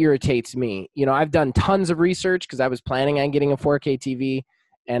that irritates me. I've done tons of research because I was planning on getting a 4K TV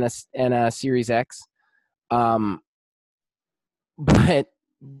and a Series X. But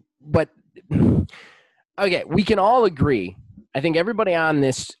okay, we can all agree. I think everybody on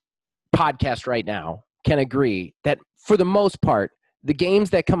this podcast right now can agree that for the most part, the games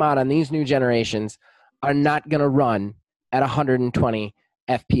that come out on these new generations are not going to run at 120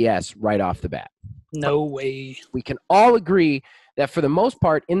 FPS right off the bat. No way. We can all agree that for the most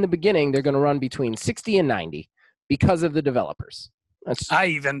part, in the beginning, they're going to run between 60 and 90 because of the developers. I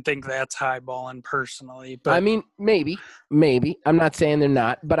even think that's highballing personally. But I mean, maybe. I'm not saying they're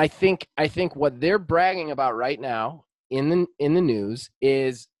not, but I think what they're bragging about right now in the news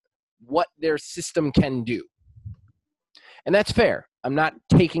is what their system can do. And that's fair. I'm not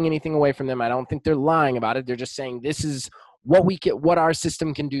taking anything away from them. I don't think they're lying about it. They're just saying this is what our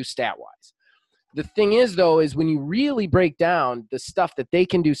system can do stat-wise. The thing is, though, is when you really break down the stuff that they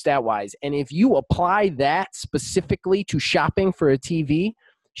can do stat-wise, and if you apply that specifically to shopping for a TV,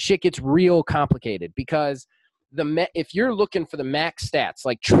 shit gets real complicated because if you're looking for the max stats,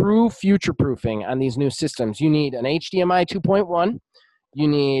 like true future-proofing on these new systems, you need an HDMI 2.1, you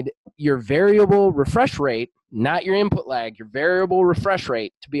need your variable refresh rate, not your input lag, your variable refresh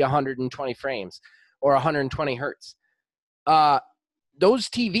rate to be 120 frames or 120 hertz. Those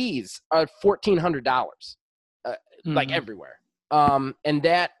TVs are $1,400, like everywhere. And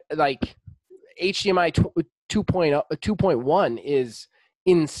that, like, HDMI 2.1 is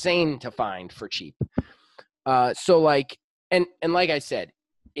insane to find for cheap. So, like, and like I said,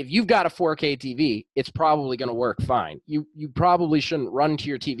 if you've got a 4K TV, it's probably going to work fine. You probably shouldn't run to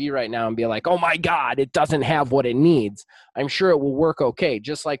your TV right now and be like, oh my God, it doesn't have what it needs. I'm sure it will work okay.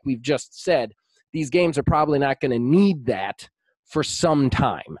 Just like we've just said, these games are probably not going to need that for some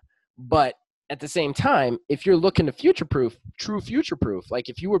time. But at the same time, if you're looking to true future-proof, like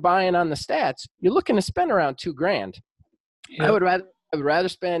if you were buying on the stats, you're looking to spend around $2,000. Yep. I would rather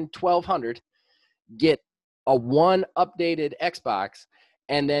spend $1,200, get a one updated Xbox,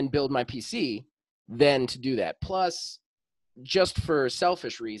 and then build my PC than to do that. Plus, just for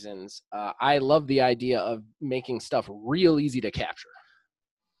selfish reasons, I love the idea of making stuff real easy to capture.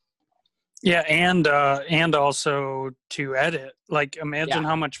 Yeah, and also to edit. Like, imagine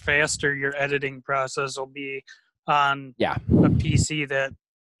how much faster your editing process will be on a PC that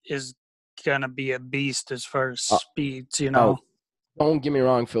is gonna be a beast as far as speeds. Don't get me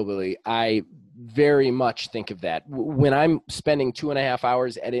wrong, Philbilly. I very much think of that. When I'm spending 2.5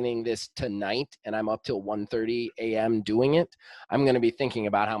 hours editing this tonight and I'm up till 1:30 a.m. doing it, I'm going to be thinking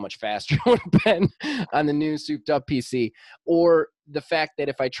about how much faster it would have been on the new souped up PC. Or the fact that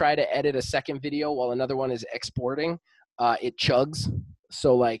if I try to edit a second video while another one is exporting, it chugs.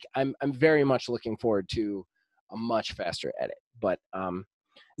 So, like, I'm very much looking forward to a much faster edit. But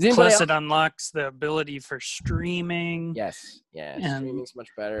plus, it unlocks the ability for streaming. Yes. Yeah. Streaming's much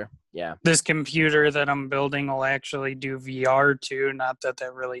better. Yeah. This computer that I'm building will actually do VR too. Not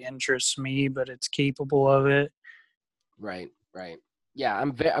that really interests me, but it's capable of it. Right. Yeah,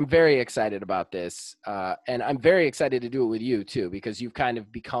 I'm very excited about this. And I'm very excited to do it with you too, because you've kind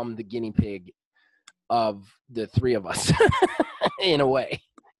of become the guinea pig of the three of us in a way,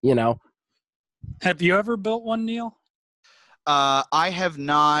 Have you ever built one, Neil? I have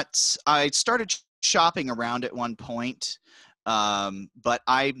not. I started shopping around at one point, but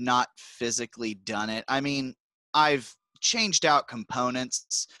I've not physically done it. I mean, I've changed out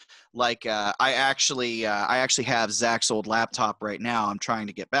components. Like I actually have Zach's old laptop right now. I'm trying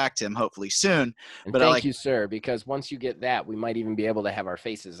to get back to him, hopefully soon. And but thank you, sir, because once you get that, we might even be able to have our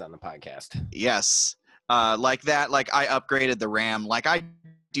faces on the podcast. Yes, like that. Like I upgraded the RAM. Like I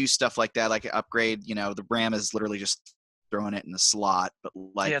do stuff like that. Like upgrade. The RAM is literally just throwing it in the slot, but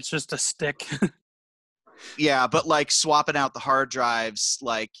like it's just a stick. Yeah, but like swapping out the hard drives,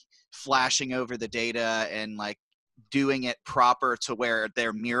 like flashing over the data and like doing it proper to where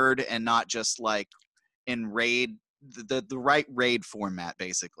they're mirrored and not just like in RAID, the right RAID format,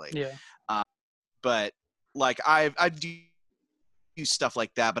 basically. Yeah. But like I do stuff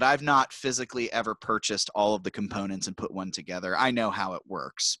like that, but I've not physically ever purchased all of the components and put one together. I know how it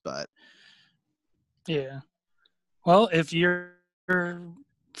works, but Yeah. Well, if you're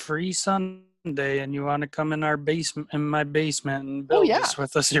free Sunday and you want to come in my basement and build yeah. this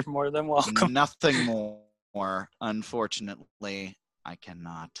with us, you're more than welcome. nothing more. Unfortunately, I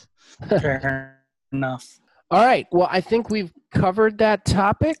cannot. Fair enough. All right. Well, I think we've covered that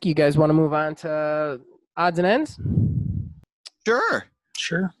topic. You guys want to move on to odds and ends?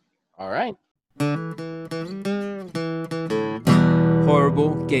 Sure. All right.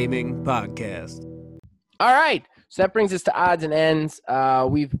 Horrible Gaming Podcast. All right. So that brings us to odds and ends.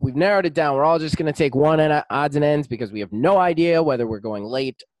 We've narrowed it down. We're all just going to take one odds and ends because we have no idea whether we're going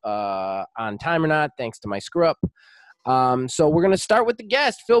late on time or not, thanks to my screw up. So we're going to start with the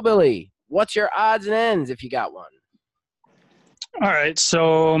guest, Phil Billy. What's your odds and ends if you got one? All right.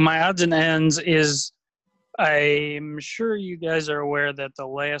 So my odds and ends is, I'm sure you guys are aware that The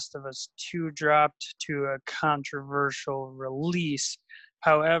Last of Us 2 dropped to a controversial release.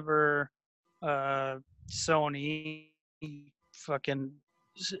 However, Sony fucking,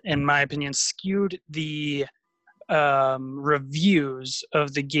 in my opinion, skewed the reviews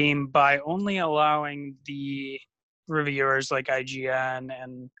of the game by only allowing the reviewers like IGN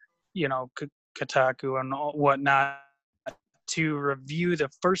and, Kotaku and whatnot to review the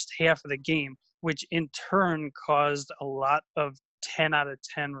first half of the game, which in turn caused a lot of 10 out of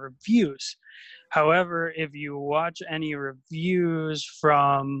 10 reviews. However, if you watch any reviews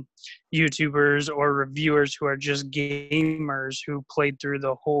from YouTubers or reviewers who are just gamers who played through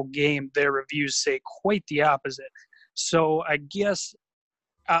the whole game, their reviews say quite the opposite. So I guess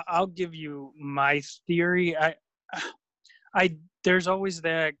I'll give you my theory. There's always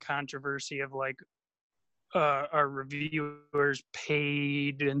that controversy of like, are reviewers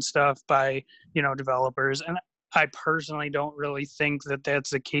paid and stuff by, developers? And I personally don't really think that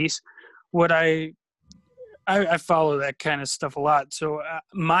that's the case. What I follow that kind of stuff a lot. So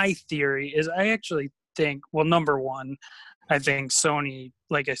my theory is I actually think, well, number one, I think Sony,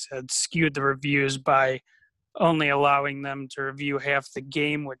 like I said, skewed the reviews by only allowing them to review half the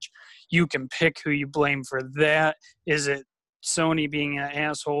game, which you can pick who you blame for that. Is it Sony being an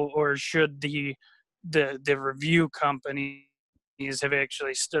asshole, or should the review companies have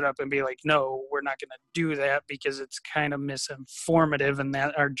actually stood up and be like, no, we're not going to do that because it's kind of misinformative, and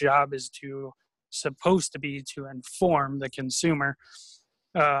that our job is supposed to be to inform the consumer.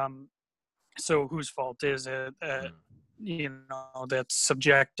 So whose fault is it? That's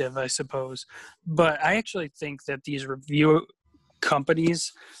subjective, I suppose. But I actually think that these review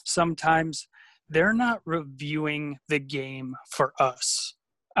companies, sometimes they're not reviewing the game for us.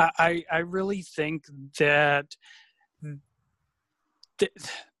 I really think that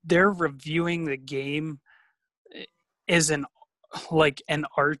they're reviewing the game as an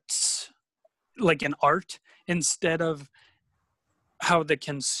art instead of how the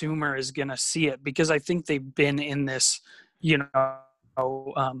consumer is going to see it, because I think they've been in this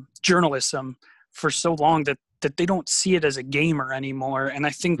journalism for so long that they don't see it as a gamer anymore. And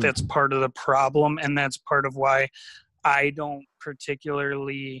I think that's part of the problem, and that's part of why I don't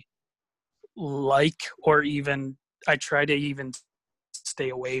particularly like, or even I try to even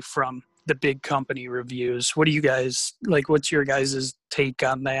stay away from the big company reviews. What do you guys like? What's your guys' take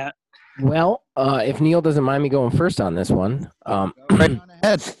on that? Well, if Neil doesn't mind me going first on this one, Go right on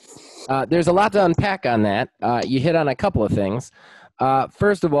ahead. there's a lot to unpack on that. You hit on a couple of things.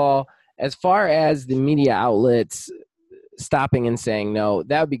 First of all, as far as the media outlets stopping and saying no,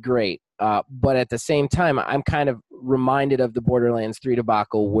 that would be great. But at the same time, I'm kind of reminded of the Borderlands 3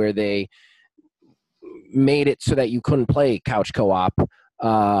 debacle, where they made it so that you couldn't play couch co-op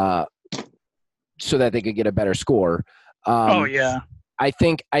so that they could get a better score. Oh yeah. I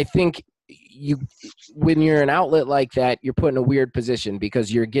think you, when you're an outlet like that, you're put in a weird position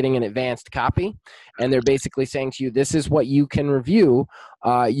because you're getting an advanced copy, and they're basically saying to you, this is what you can review.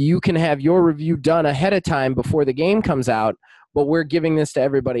 You can have your review done ahead of time before the game comes out, but we're giving this to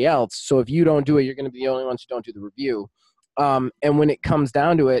everybody else. So if you don't do it, you're going to be the only ones who don't do the review. And when it comes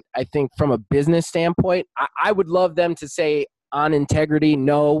down to it, I think from a business standpoint, I would love them to say on integrity,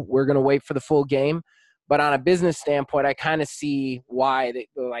 no, we're going to wait for the full game. But on a business standpoint, I kind of see why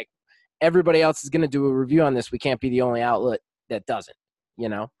they're like, everybody else is going to do a review on this. We can't be the only outlet that doesn't,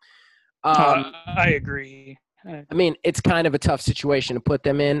 I agree. I mean, it's kind of a tough situation to put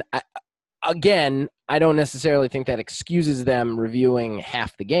them in. I don't necessarily think that excuses them reviewing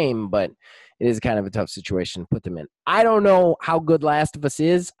half the game, but it is kind of a tough situation to put them in. I don't know how good Last of Us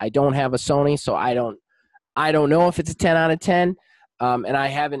is. I don't have a Sony, so I don't know if it's a 10 out of 10. And I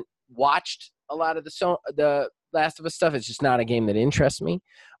haven't watched a lot of the Last of Us stuff. It's just not a game that interests me.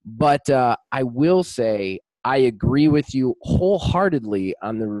 But I will say I agree with you wholeheartedly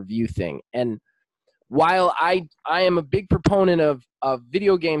on the review thing. And while I am a big proponent of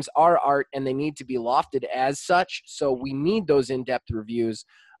video games are art and they need to be lofted as such, so we need those in-depth reviews,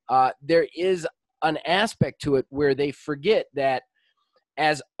 there is an aspect to it where they forget that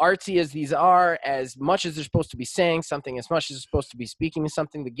as artsy as these are, as much as they're supposed to be saying something, as much as they're supposed to be speaking to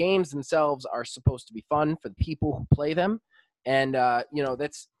something, the games themselves are supposed to be fun for the people who play them. And,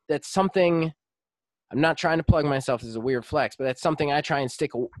 that's something – I'm not trying to plug myself as a weird flex, but that's something I try and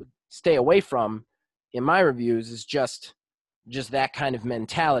stay away from in my reviews is just that kind of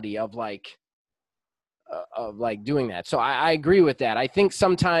mentality of doing that. So I agree with that. I think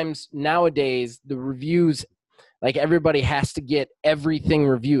sometimes nowadays the reviews – like everybody has to get everything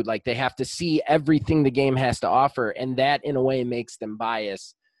reviewed. Like they have to see everything the game has to offer. And that in a way makes them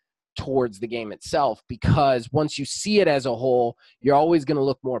biased towards the game itself, because once you see it as a whole, you're always going to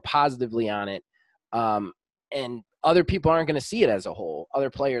look more positively on it. And other people aren't going to see it as a whole.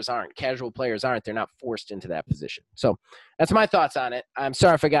 Other players aren't. Casual players aren't. They're not forced into that position. So that's my thoughts on it. I'm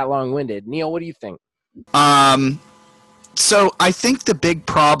sorry if I got long-winded. Neil, what do you think? So I think the big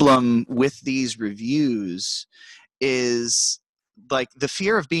problem with these reviews is like the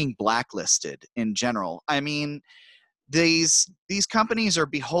fear of being blacklisted in general. I mean, these companies are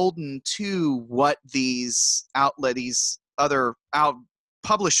beholden to what these other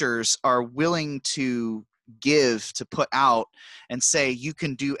publishers are willing to give to put out and say you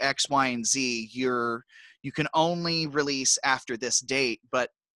can do X, Y, and Z. You can only release after this date, but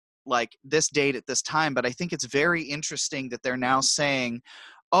like this date at this time. But I think it's very interesting that they're now saying,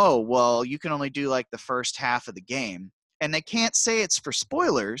 oh, well, you can only do like the first half of the game. And they can't say it's for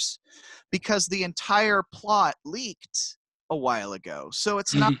spoilers because the entire plot leaked a while ago. So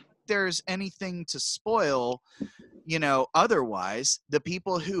it's not like there's anything to spoil, otherwise. The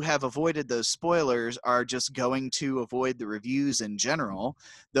people who have avoided those spoilers are just going to avoid the reviews in general.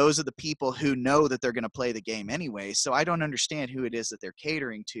 Those are the people who know that they're going to play the game anyway. So I don't understand who it is that they're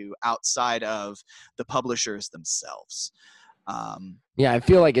catering to outside of the publishers themselves. Yeah, I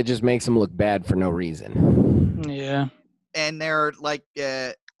feel like it just makes them look bad for no reason. Yeah. And they're like,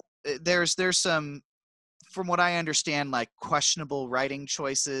 there's some, from what I understand, like questionable writing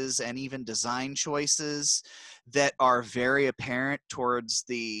choices and even design choices that are very apparent towards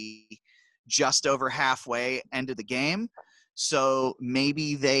the just over halfway end of the game. So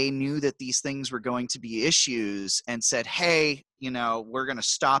maybe they knew that these things were going to be issues and said, hey, we're going to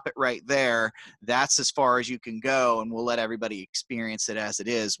stop it right there. That's as far as you can go, and we'll let everybody experience it as it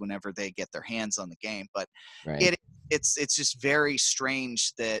is whenever they get their hands on the game. But right. It's just very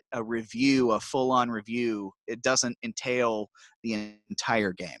strange that a full-on review, it doesn't entail the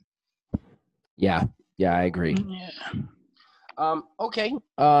entire game. Yeah, I agree. Yeah. Okay.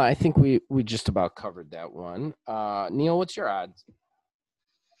 I think we just about covered that one. Neil, what's your odds?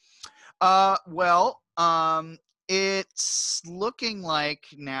 It's looking like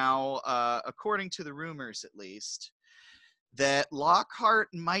now, according to the rumors at least, that Lockhart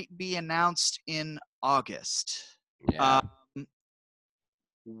might be announced in August. Yeah.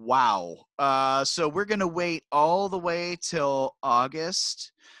 Wow. So we're going to wait all the way till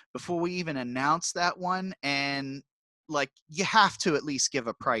August before we even announce that one. And you have to at least give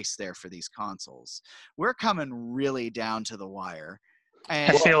a price there for these consoles. We're coming really down to the wire.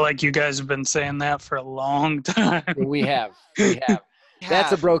 And I feel like you guys have been saying that for a long time. We have.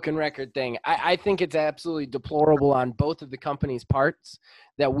 That's a broken record thing. I think it's absolutely deplorable on both of the companies' parts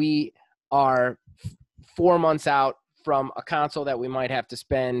that we are 4 months out from a console that we might have to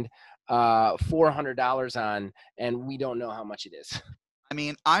spend $400 on, and we don't know how much it is. I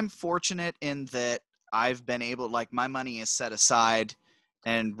mean, I'm fortunate in that I've been able, my money is set aside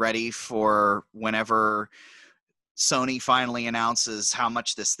and ready for whenever Sony finally announces how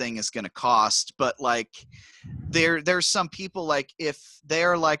much this thing is going to cost. But there's some people, if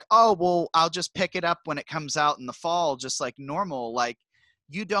they're like, oh, well, I'll just pick it up when it comes out in the fall, just like normal.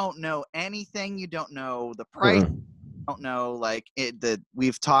 You don't know anything. You don't know the price. Mm-hmm. You don't know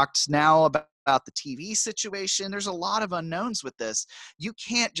we've talked now about the TV situation. There's a lot of unknowns with this. You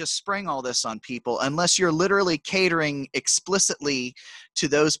can't just spring all this on people unless you're literally catering explicitly to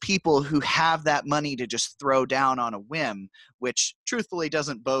those people who have that money to just throw down on a whim, which truthfully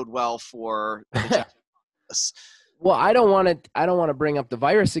doesn't bode well for the Well, I don't want to bring up the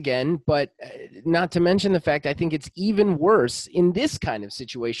virus again, but not to mention the fact I think it's even worse in this kind of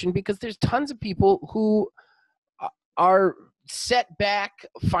situation because there's tons of people who are set back,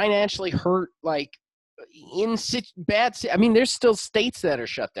 financially hurt, like I mean, there's still states that are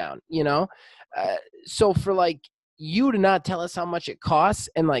shut down, you know? So for like you to not tell us how much it costs,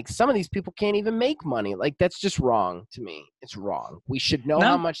 and like some of these people can't even make money, like that's just wrong to me. It's wrong. We should know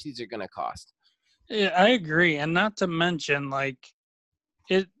how much these are going to cost. Yeah, I agree. And not to mention, like,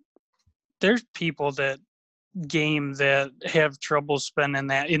 there's people that game that have trouble spending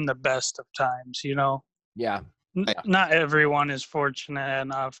that in the best of times, you know? Yeah. Not everyone is fortunate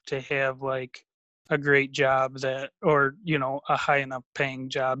enough to have, like, a great job or, you know, a high enough paying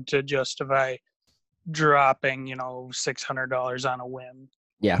job to justify dropping, you know, $600 on a whim.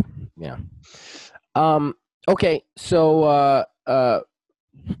 Yeah. Yeah. Okay. So,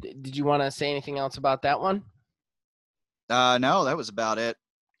 did you want to say anything else about that one? No, that was about it.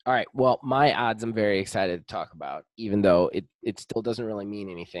 All right. Well, my odds I'm very excited to talk about, even though it still doesn't really mean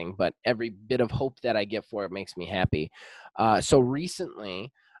anything, but every bit of hope that I get for it makes me happy. So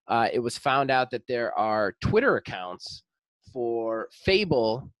recently, it was found out that there are Twitter accounts for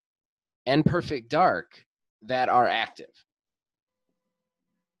Fable and Perfect Dark that are active.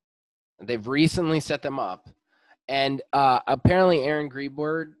 They've recently set them up, and apparently Aaron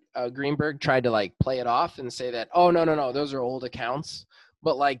Greenberg tried to like play it off and say that, oh no, those are old accounts.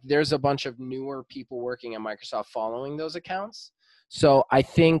 But like there's a bunch of newer people working at Microsoft following those accounts. So I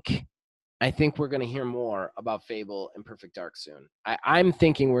think we're going to hear more about Fable and Perfect Dark soon. I'm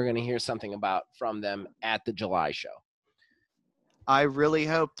thinking we're going to hear something from them at the July show. I really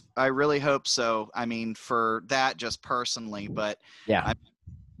hope so. I mean, for that just personally, but yeah,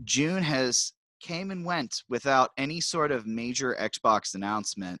 June has came and went without any sort of major Xbox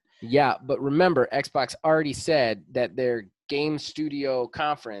announcement. Yeah, but remember, Xbox already said that their game studio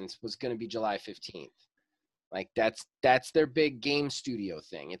conference was going to be July 15th. Like that's their big game studio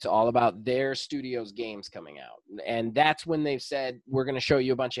thing. It's all about their studio's games coming out. And that's when they've said we're going to show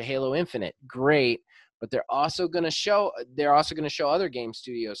you a bunch of Halo Infinite. Great, but they're also going to show other game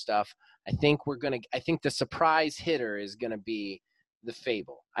studio stuff. I think the surprise hitter is going to be the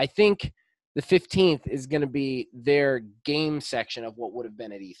Fable. I think the 15th is going to be their game section of what would have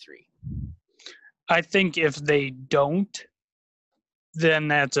been at E3. I think if they don't, then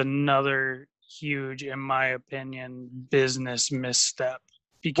that's another huge, in my opinion, business misstep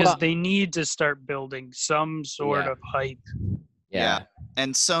because they need to start building some sort of hype. Yeah.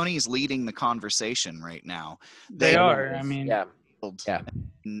 And Sony's leading the conversation right now. They are. I mean, yeah.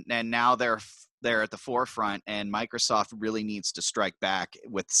 And now they're at the forefront, and Microsoft really needs to strike back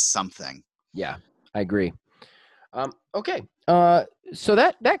with something. Yeah, I agree. Okay. So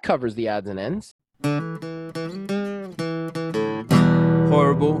that covers the odds and ends.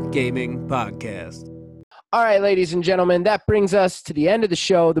 Horrible Gaming Podcast. All right, ladies and gentlemen, that brings us to the end of the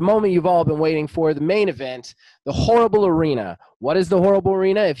show, the moment you've all been waiting for, the main event, the Horrible Arena. What is the Horrible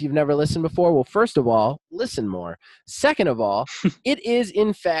Arena? If you've never listened before, well, first of all, listen more. Second of all, it is,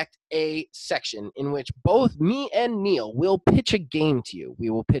 in fact, a section in which both me and Neil will pitch a game to you. We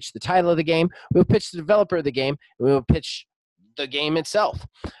will pitch the title of the game, we'll pitch the developer of the game, and we will pitch the game itself.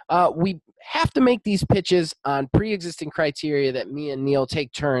 We have to make these pitches on pre-existing criteria that me and Neil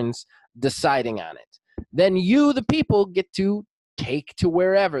take turns deciding on it. Then you, the people, get to take to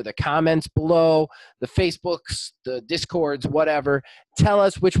wherever, the comments below, the Facebooks, the Discords, whatever. Tell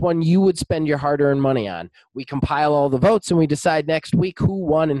us which one you would spend your hard-earned money on. We compile all the votes, and we decide next week who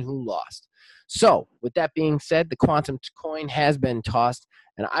won and who lost. So, with that being said, the quantum coin has been tossed,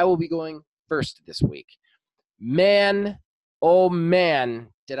 and I will be going first this week. Man, oh man,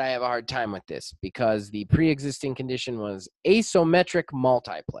 did I have a hard time with this, because the pre-existing condition was asymmetric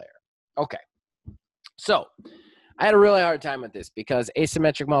multiplayer. Okay. So, I had a really hard time with this because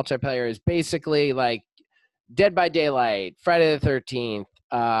asymmetric multiplayer is basically like Dead by Daylight, Friday the 13th.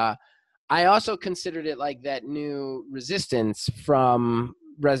 I also considered it like that new Resistance from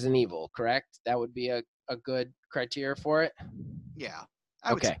Resident Evil, correct? That would be a good criteria for it? Yeah.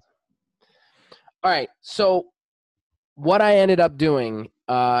 Okay. All right. So, what I ended up doing,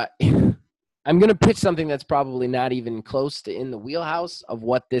 I'm going to pitch something that's probably not even close to in the wheelhouse of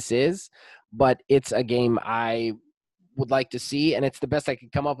what this is, but it's a game I would like to see, and it's the best I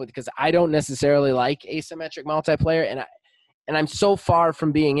could come up with because I don't necessarily like asymmetric multiplayer, and I'm so far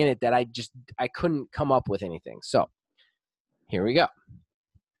from being in it that I couldn't come up with anything. So, here we go.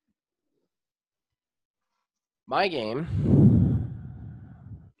 My game.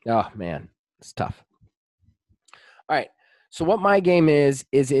 Oh man, it's tough. All right. So what my game is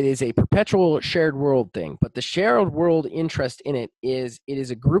it is a perpetual shared world thing, but the shared world interest in it is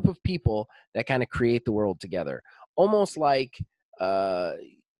a group of people that kind of create the world together. Almost uh,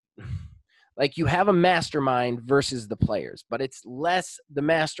 like you have a mastermind versus the players, but it's less the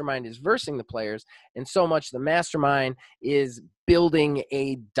mastermind is versing the players, and so much the mastermind is building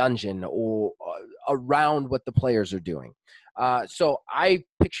a dungeon or around what the players are doing. So I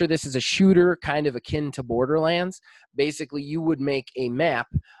picture this as a shooter kind of akin to Borderlands. Basically, you would make a map,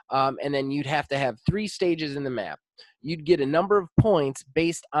 and then you'd have to have 3 stages in the map. You'd get a number of points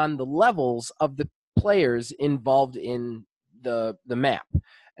based on the levels of the players involved in the map.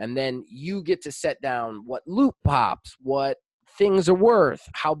 And then you get to set down what loot pops, what things are worth,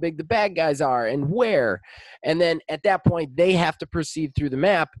 how big the bad guys are, and where. And then at that point, they have to proceed through the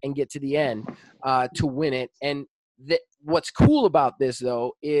map and get to the end to win it. And what's cool about this,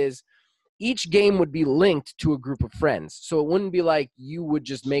 though, is each game would be linked to a group of friends. So it wouldn't be like you would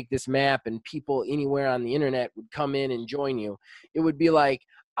just make this map and people anywhere on the internet would come in and join you. It would be like,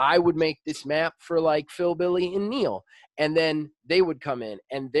 I would make this map for like Phil, Billy, and Neil. And then they would come in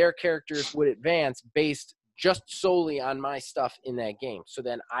and their characters would advance based just solely on my stuff in that game. So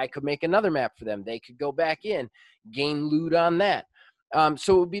then I could make another map for them. They could go back in, gain loot on that.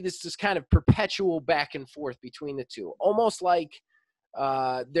 So it would be this kind of perpetual back and forth between the two, almost like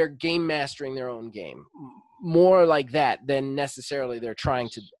they're game mastering their own game, more like that than necessarily they're trying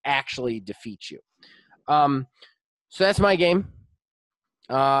to actually defeat you. So that's my game.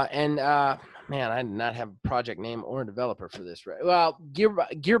 Man, I did not have a project name or a developer for this. Right? Well,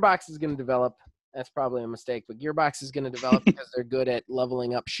 Gearbox is going to develop. That's probably a mistake, but Gearbox is going to develop because they're good at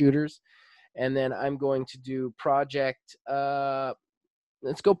leveling up shooters. And then I'm going to do Project.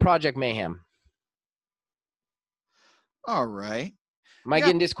 Let's go Project Mayhem. All right. Am I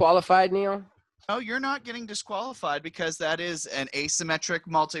getting disqualified, Neil? No, you're not getting disqualified because that is an asymmetric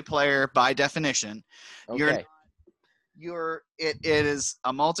multiplayer by definition. Okay. It is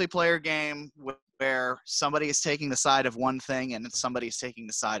a multiplayer game where somebody is taking the side of one thing and somebody is taking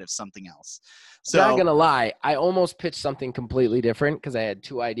the side of something else. So not gonna lie, I almost pitched something completely different because I had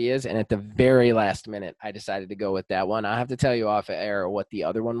 2 ideas, and at the very last minute, I decided to go with that one. I'll have to tell you off air what the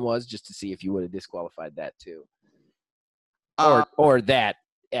other one was just to see if you would have disqualified that too, or that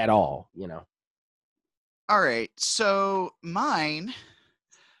at all, you know. All right, so mine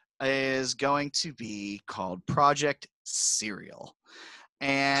is going to be called Project Serial.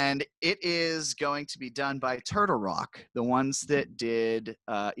 And it is going to be done by Turtle Rock, the ones that did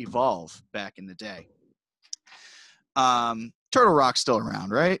Evolve back in the day. Turtle Rock's still around,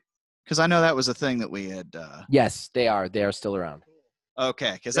 right? Because I know that was a thing that we had. Yes, they are. They are still around.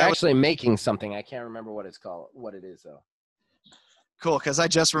 Okay, because they're actually making something. I can't remember what it's called. What it is though. Cool, because I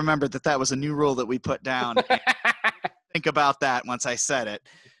just remembered that was a new rule that we put down. Think about that once I said it,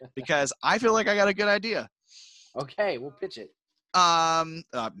 because I feel like I got a good idea. Okay, we'll pitch it.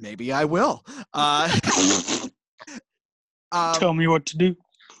 Maybe I will. Tell me what to do.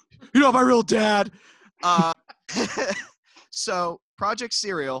 You're not my real dad. So Project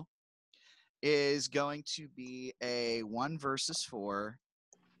Serial is going to be a 1 versus 4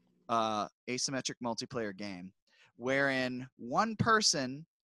 asymmetric multiplayer game, wherein one person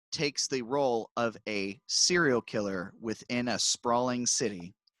takes the role of a serial killer within a sprawling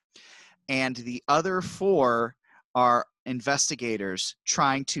city, and the other 4 are investigators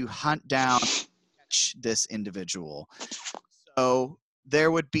trying to hunt down this individual. So there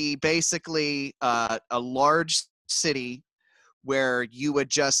would be basically a large city where you would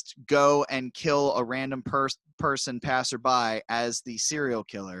just go and kill a random person passerby as the serial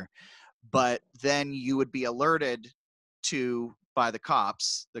killer, but then you would be alerted to by the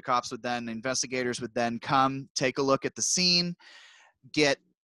cops. The cops would then, investigators would then come, take a look at the scene, get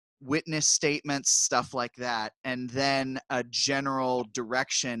witness statements, stuff like that, and then a general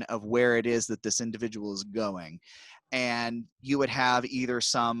direction of where it is that this individual is going. And you would have either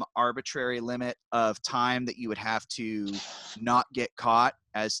some arbitrary limit of time that you would have to not get caught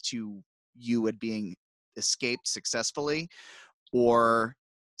as to you would being escaped successfully, or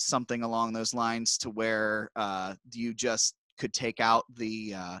something along those lines to where you just could take out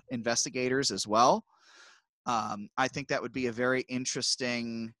the investigators as well. I think that would be a very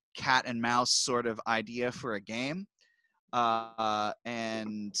interesting cat and mouse sort of idea for a game.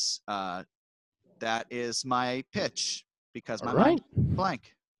 And that is my pitch because my mind is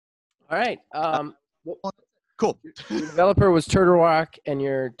blank. All right. Cool. Your developer was Turtle Rock and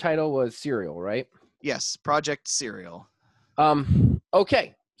your title was Serial, right? Yes, Project Serial.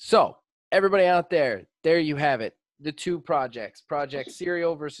 Okay. So everybody out there you have it. The 2 projects, Project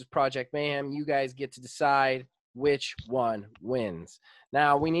Serial versus Project Mayhem. You guys get to decide which one wins.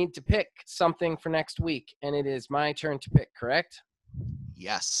 Now, we need to pick something for next week, and it is my turn to pick, correct?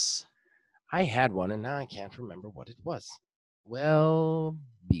 Yes. I had one, and now I can't remember what it was. Well,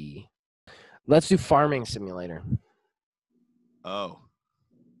 B. Let's do Farming Simulator. Oh.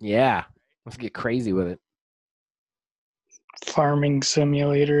 Yeah. Let's get crazy with it. Farming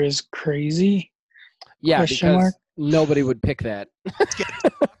Simulator is crazy. Yeah, Question because mark? nobody would pick that. Let's get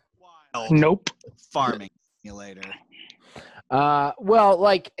wild. Nope. Farming Simulator. Well,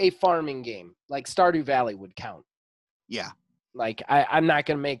 like a farming game. Like Stardew Valley would count. Yeah. Like, I'm not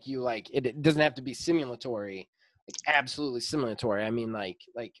going to make you, like, it doesn't have to be simulatory, like, absolutely simulatory. I mean, like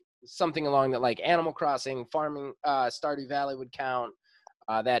something along that, like, Animal Crossing, farming, Stardew Valley would count.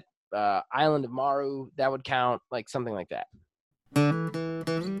 That Island of Maru, that would count, like, something like that.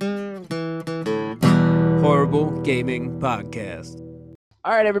 Horrible Gaming Podcast.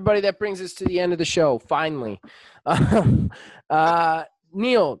 All right, everybody, that brings us to the end of the show, finally.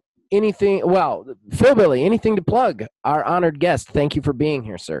 Neil, Philbilly, anything to plug? Our honored guest, thank you for being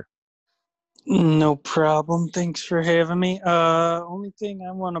here, sir. No problem. Thanks for having me. Only thing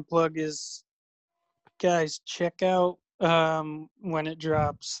I want to plug is, guys, check out when it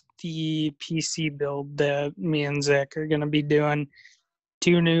drops the PC build that me and Zach are gonna be doing.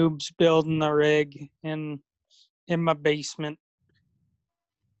 2 noobs building a rig in my basement.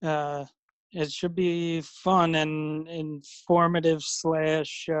 It should be fun and informative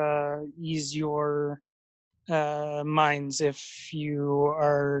 / ease your minds if you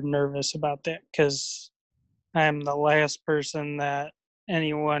are nervous about that, because I'm the last person that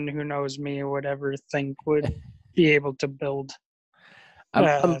anyone who knows me would ever think would be able to build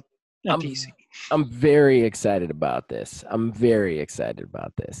a PC. I'm very excited about this.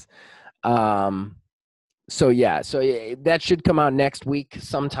 So that should come out next week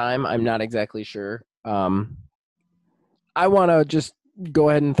sometime. I'm not exactly sure. I want to just go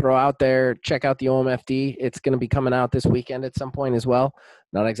ahead and throw out there, check out the OMFD. It's going to be coming out this weekend at some point as well.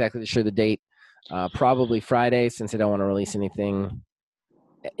 Not exactly sure the date. Probably Friday, since I don't want to release anything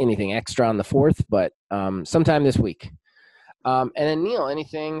extra on the 4th, but sometime this week. And then, Neil,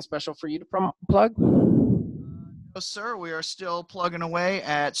 anything special for you to plug? No, sir. We are still plugging away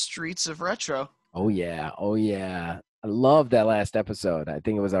at Streets of Retro. Oh, yeah. I love that last episode. I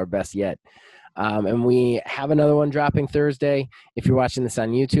think it was our best yet. And we have another one dropping Thursday. If you're watching this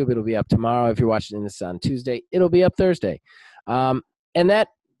on YouTube, it'll be up tomorrow. If you're watching this on Tuesday, it'll be up Thursday. And that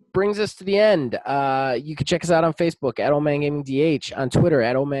brings us to the end. You can check us out on Facebook at Old Man Gaming DH, on Twitter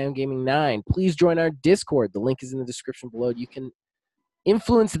at Old Man Gaming 9. Please join our Discord. The link is in the description below. You can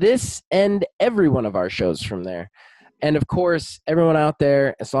influence this and every one of our shows from there. And, of course, everyone out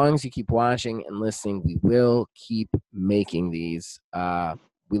there, as long as you keep watching and listening, we will keep making these.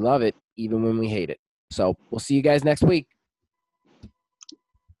 We love it, even when we hate it. So we'll see you guys next week.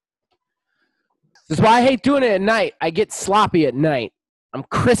 This is why I hate doing it at night. I get sloppy at night. I'm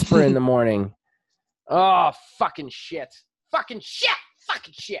crisper in the morning. Oh, fucking shit. Fucking shit.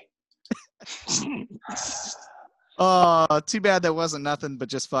 Oh, too bad that wasn't nothing but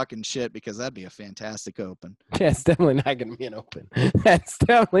just fucking shit, because that'd be a fantastic open. Yeah, it's definitely not going to be an open. That's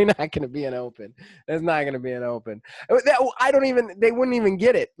definitely not going to be an open. That's not going to be an open. They wouldn't even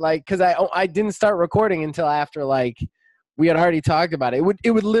get it. Like, because I didn't start recording until after, like, we had already talked about it.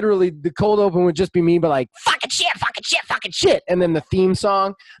 It would literally, the cold open would just be me, but like, fucking shit. And then the theme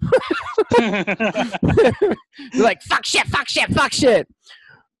song. Like, fuck shit.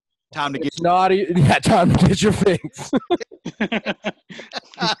 Time to get naughty. Yeah, time to get your fix.